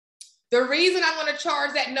 The reason I'm gonna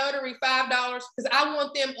charge that notary $5 because I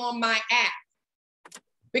want them on my app.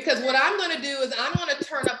 Because what I'm gonna do is I'm gonna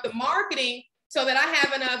turn up the marketing so that I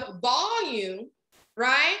have enough volume,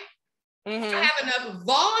 right? I have enough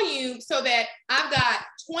volume so that I've got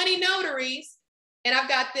 20 notaries and I've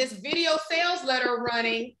got this video sales letter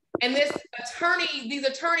running And these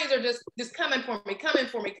attorneys are just coming for me.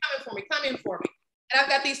 And I've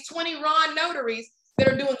got these 20 Ron notaries that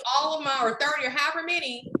are doing all of my, or 30 or however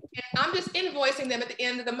many, and I'm just invoicing them at the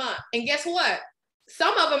end of the month. And guess what?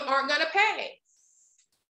 Some of them aren't gonna pay.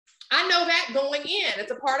 I know that going in,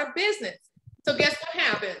 it's a part of business. So guess what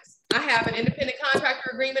happens? I have an independent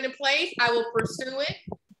contractor agreement in place. I will pursue it.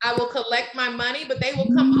 I will collect my money, but they will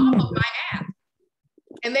come off of my app.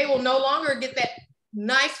 And they will no longer get that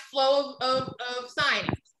nice flow of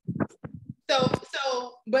signings.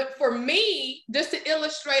 But for me, just to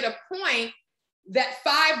illustrate a point, that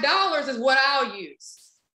 $5 is what I'll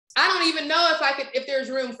use. I don't even know if there's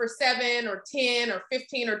room for 7 or 10 or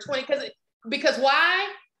 15 or 20, because why?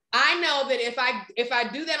 I know that if I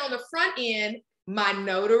do that on the front end, my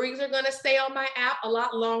notaries are gonna stay on my app a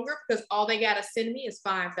lot longer because all they gotta send me is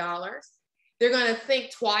 $5. They're gonna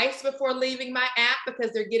think twice before leaving my app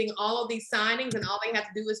because they're getting all of these signings and all they have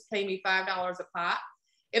to do is pay me $5 a pop.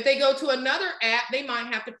 If they go to another app, they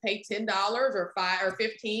might have to pay $10 or $5 or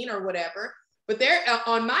 $15 or whatever. But they're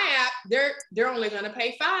on my app, they're only gonna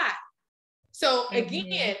pay $5. So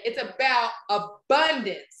again, it's about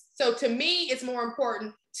abundance. So to me, it's more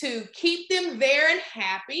important to keep them there and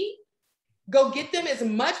happy, go get them as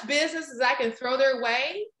much business as I can throw their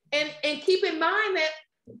way, and keep in mind that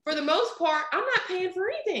for the most part, I'm not paying for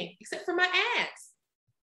anything except for my ads.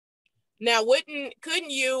 Now,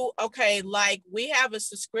 couldn't you, okay, like we have a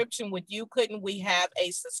subscription with you, couldn't we have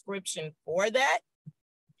a subscription for that?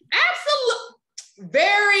 Absolutely.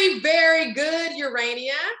 Very, very good,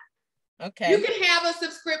 Urania. Okay. You can have a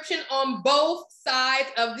subscription on both sides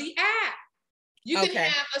of the app. You can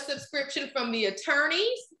have a subscription from the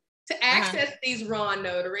attorneys to access these Ron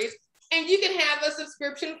notaries, and you can have a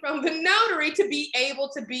subscription from the notary to be able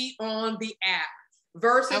to be on the app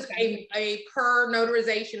versus a per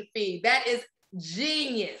notarization fee. That is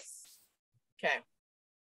genius. Okay.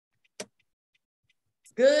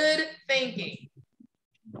 Good thinking.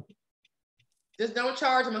 Just don't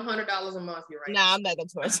charge them $100 a month, you're right. Nah, I'm not gonna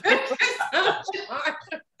charge them.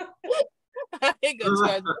 I ain't gonna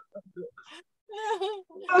charge them.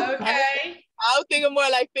 Okay. I was thinking more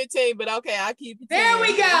like 15, but okay, I'll keep it. There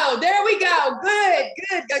we go. Good.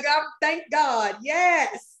 Thank God.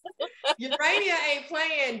 Yes. Urania ain't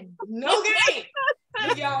playing no game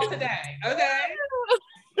with y'all today. Okay.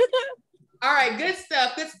 All right. Good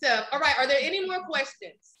stuff. All right. Are there any more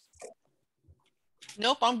questions?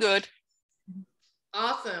 Nope, I'm good.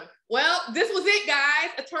 Awesome. Well, this was it,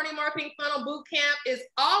 guys. Attorney Marketing Funnel Bootcamp is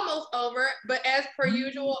almost over, but as per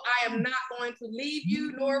usual, I am not going to leave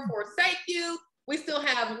you nor forsake you. We still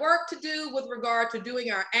have work to do with regard to doing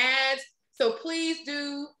our ads. So please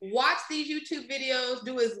do watch these YouTube videos,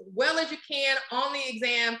 do as well as you can on the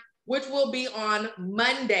exam, which will be on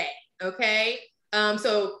Monday, okay?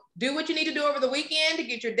 So do what you need to do over the weekend to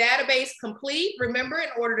get your database complete. Remember,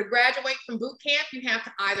 in order to graduate from Bootcamp, you have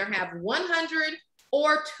to either have 100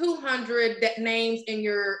 or 200 names in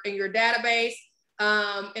your database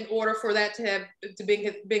in order for that to have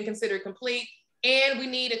been considered complete. And we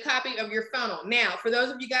need a copy of your funnel. Now, for those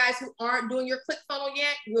of you guys who aren't doing your ClickFunnels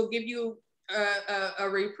yet, we'll give you a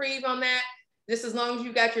reprieve on that. Just as long as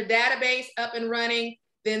you got your database up and running,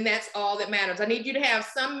 then that's all that matters. I need you to have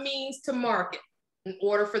some means to market in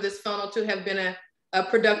order for this funnel to have been a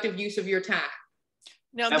productive use of your time.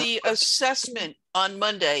 Now, the assessment on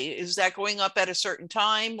Monday, is that going up at a certain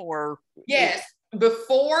time or? Yes,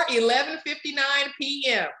 before 11:59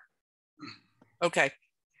 p.m. Okay.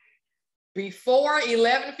 Before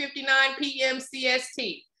 11:59 p.m.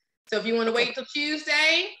 CST. So if you want to wait till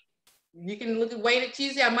Tuesday, you can wait at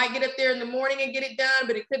Tuesday. I might get up there in the morning and get it done,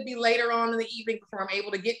 but it could be later on in the evening before I'm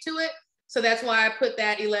able to get to it. So that's why I put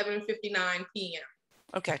that 11:59 p.m.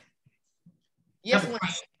 Okay. Yes, Wayne.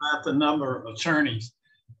 About the number of attorneys.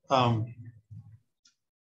 I'm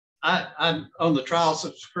on the trial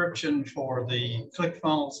subscription for the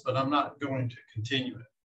ClickFunnels, but I'm not going to continue it.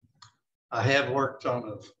 I have worked on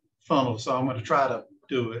a funnel, so I'm going to try to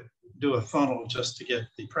do a funnel just to get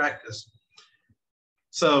the practice.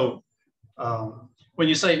 So when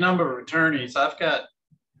you say number of attorneys, I've got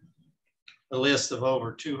a list of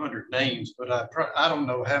over 200 names, but I don't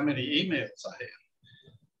know how many emails I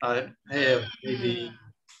have. I have maybe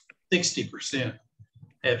 60%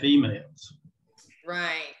 have emails.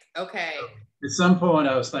 Right. Okay. At some point,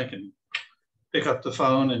 I was thinking, pick up the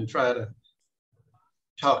phone and try to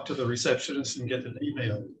talk to the receptionist and get an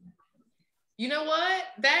email. You know what?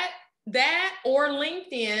 That or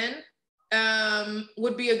LinkedIn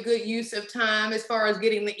would be a good use of time as far as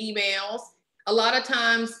getting the emails. A lot of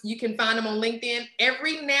times you can find them on LinkedIn.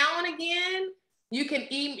 Every now and again, you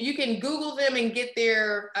can Google them and get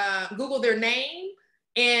their Google their name,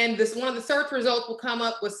 and one of the search results will come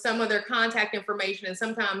up with some of their contact information, and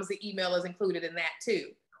sometimes the email is included in that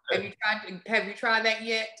too. Okay. Have you tried that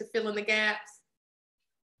yet to fill in the gaps?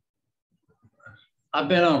 I've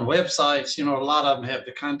been on websites, you know, a lot of them have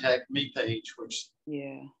the contact me page, which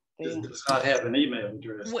does not have an email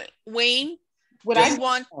address. Wayne, Yes.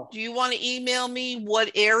 do you want to email me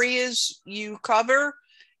what areas you cover,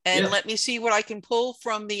 and let me see what I can pull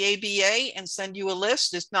from the ABA and send you a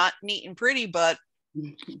list? It's not neat and pretty, but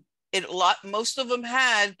most of them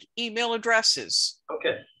had email addresses.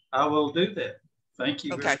 Okay, I will do that. Thank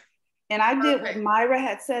you. Okay. And I did what Myra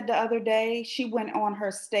had said the other day. She went on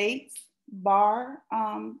her state's bar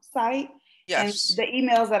site. Yes. And the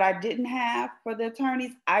emails that I didn't have for the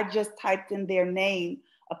attorneys, I just typed in their name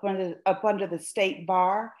up under the state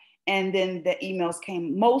bar. And then the emails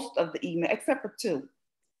came, most of the email, except for two.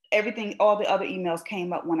 All the other emails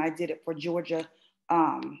came up when I did it for Georgia,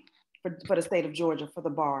 for the state of Georgia, for the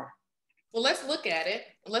bar. Well, let's look at it.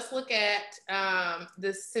 Let's look at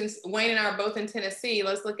this, since Wayne and I are both in Tennessee,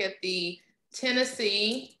 let's look at the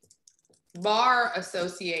Tennessee Bar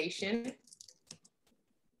Association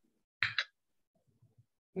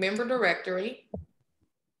member directory.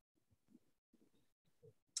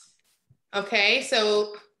 Okay,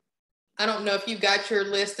 so I don't know if you got your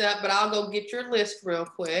list up, but I'll go get your list real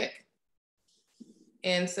quick.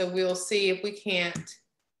 And so we'll see if we can't.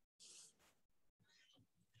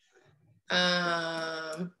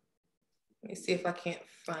 Let me see if I can't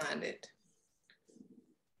find it.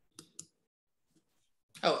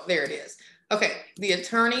 Oh, there it is. Okay, the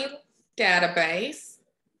attorney database.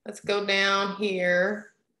 Let's go down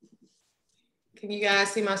here. Can you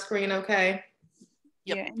guys see my screen okay?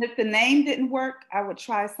 Yep. Yeah, and if the name didn't work, I would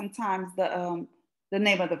try sometimes the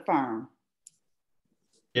name of the firm.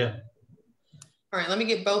 Yeah. All right, let me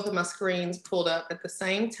get both of my screens pulled up at the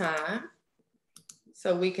same time.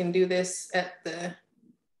 So we can do this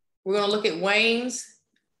we're gonna look at Wayne's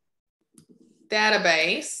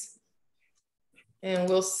database and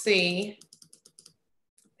we'll see.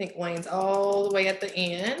 I think Wayne's all the way at the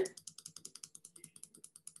end.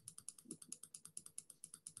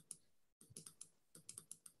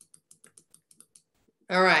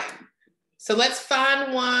 All right, so let's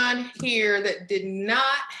find one here that did not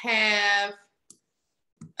have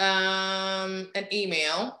an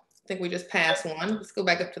email. I think we just passed one. Let's go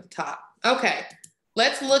back up to the top. Okay,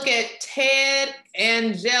 let's look at Ted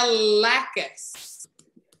Angelakis.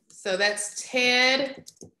 So that's Ted,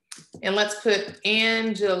 and let's put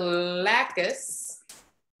Angelakis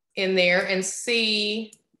in there and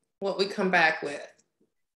see what we come back with.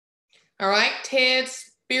 All right, Ted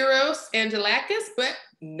Spiros Angelakis, but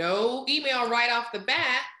no email right off the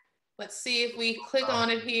bat. Let's see if we click on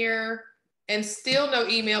it here. And still no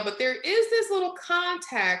email, but there is this little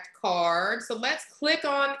contact card. So let's click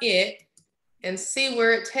on it and see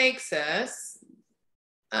where it takes us.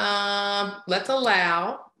 Let's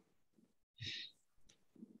allow.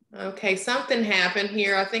 Okay, something happened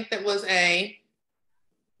here. I think that was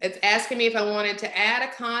it's asking me if I wanted to add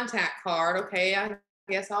a contact card. Okay, I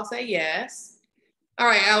guess I'll say yes. All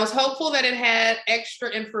right, I was hopeful that it had extra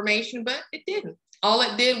information, but it didn't. All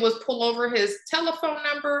it did was pull over his telephone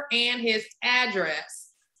number and his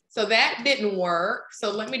address. So that didn't work.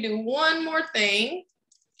 So let me do one more thing.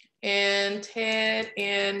 And Ted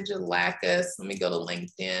Angelakis, let me go to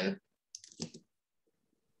LinkedIn.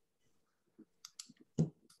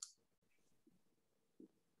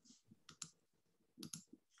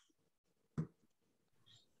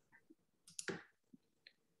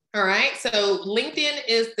 All right, so LinkedIn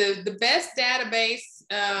is the best database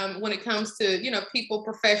when it comes to, people,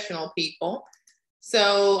 professional people.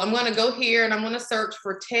 So I'm gonna go here and I'm gonna search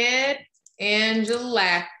for Ted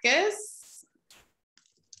Angelakis,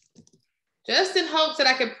 just in hopes that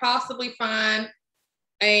I could possibly find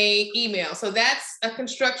a email. So that's a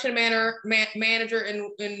construction manager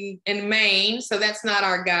in Maine, so that's not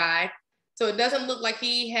our guy. So it doesn't look like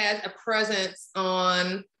he has a presence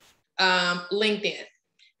on LinkedIn.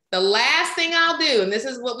 The last thing I'll do, and this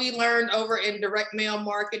is what we learned over in direct mail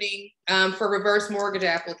marketing for reverse mortgage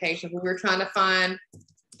applications, when we were trying to find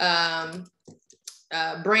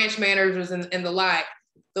branch managers and the like.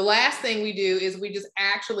 The last thing we do is we just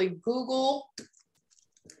actually Google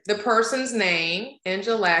the person's name,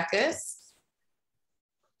 Angelakis,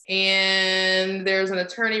 and there's an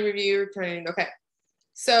attorney review, okay.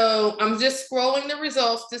 So I'm just scrolling the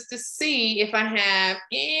results just to see if I have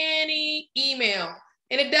any email.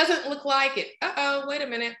 And it doesn't look like it. Uh-oh, wait a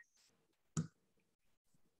minute.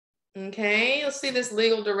 Okay, let's see this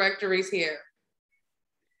legal directories here.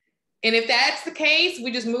 And if that's the case,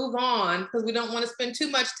 we just move on because we don't want to spend too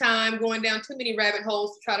much time going down too many rabbit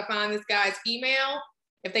holes to try to find this guy's email.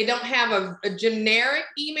 If they don't have a generic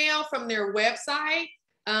email from their website,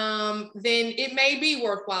 then it may be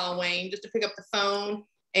worthwhile, Wayne, just to pick up the phone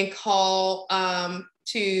and call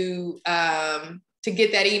to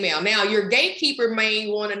get that email. Now, your gatekeeper may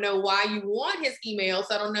want to know why you want his email,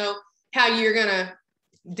 so I don't know how you're gonna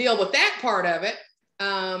deal with that part of it.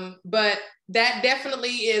 But that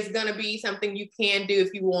definitely is gonna be something you can do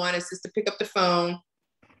if you want, is just to pick up the phone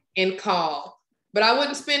and call. But I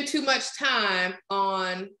wouldn't spend too much time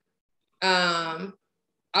on, I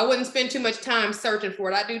wouldn't spend too much time searching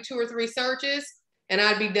for it. I'd do 2 or 3 searches and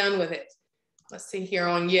I'd be done with it. Let's see here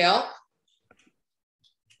on Yelp.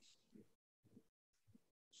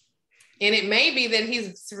 And it may be that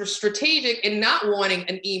he's strategic in not wanting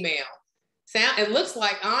an email. It looks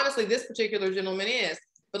like, honestly, this particular gentleman is.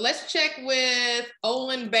 But let's check with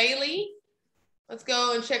Olin Bailey. Let's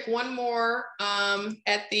go and check one more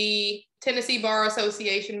at the Tennessee Bar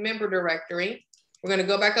Association member directory. We're going to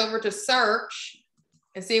go back over to search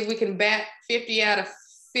and see if we can bat 50 out of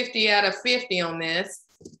 50 on this.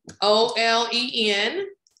 Olin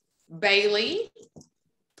Bailey.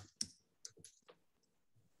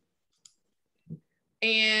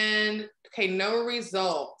 And okay, no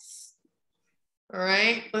results. All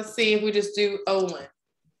right, let's see if we just do Olin.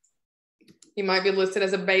 He might be listed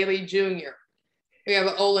as a Bailey Jr. We have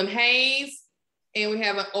an Olin Hayes and we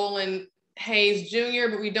have an Olin Hayes Jr.,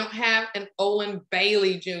 but we don't have an Olin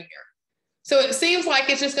Bailey Jr. So it seems like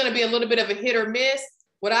it's just going to be a little bit of a hit or miss.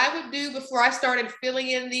 What I would do before I started filling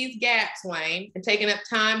in these gaps, Wayne, and taking up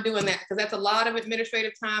time doing that, because that's a lot of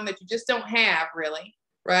administrative time that you just don't have really,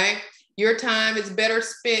 right? Your time is better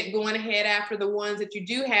spent going ahead after the ones that you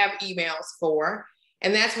do have emails for.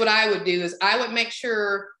 And that's what I would do, is I would make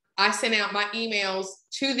sure I sent out my emails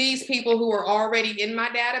to these people who are already in my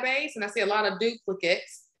database. And I see a lot of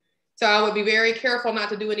duplicates. So I would be very careful not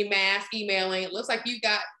to do any mass emailing. It looks like you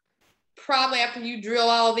got, probably after you drill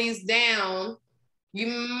all these down, you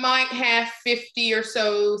might have 50 or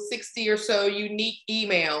so, 60 or so unique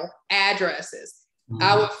email addresses. Mm-hmm.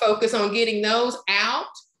 I would focus on getting those out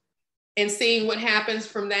and seeing what happens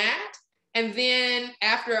from that. And then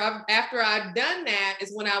after I've done that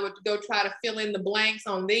is when I would go try to fill in the blanks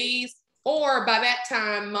on these. Or by that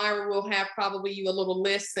time, Myra will have probably you a little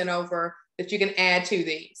list sent over that you can add to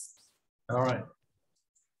these. All right.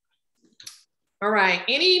 All right.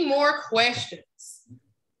 Any more questions?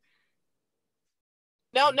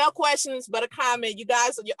 No questions, but a comment. You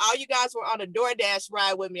guys, all you guys were on a DoorDash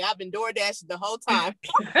ride with me. I've been DoorDashing the whole time.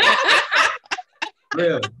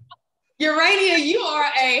 Really? Urania, you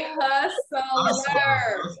are a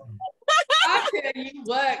hustler. I tell you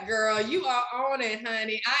what, girl, you are on it,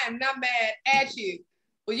 honey. I am not mad at you.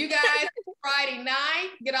 Well, you guys, Friday night,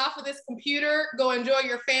 get off of this computer, go enjoy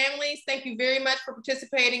your families. Thank you very much for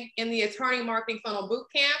participating in the Attorney Marketing Funnel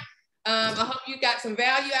Bootcamp. I hope you got some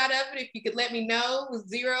value out of it. If you could let me know.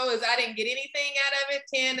 0 is I didn't get anything out of it.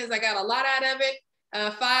 10 is I got a lot out of it.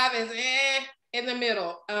 5 is in the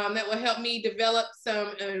middle. That will help me develop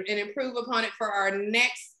some and improve upon it for our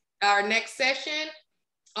next session.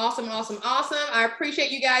 Awesome. I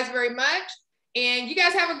appreciate you guys very much. And you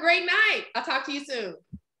guys have a great night. I'll talk to you soon.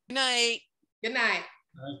 Good night. Good night.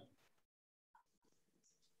 All right.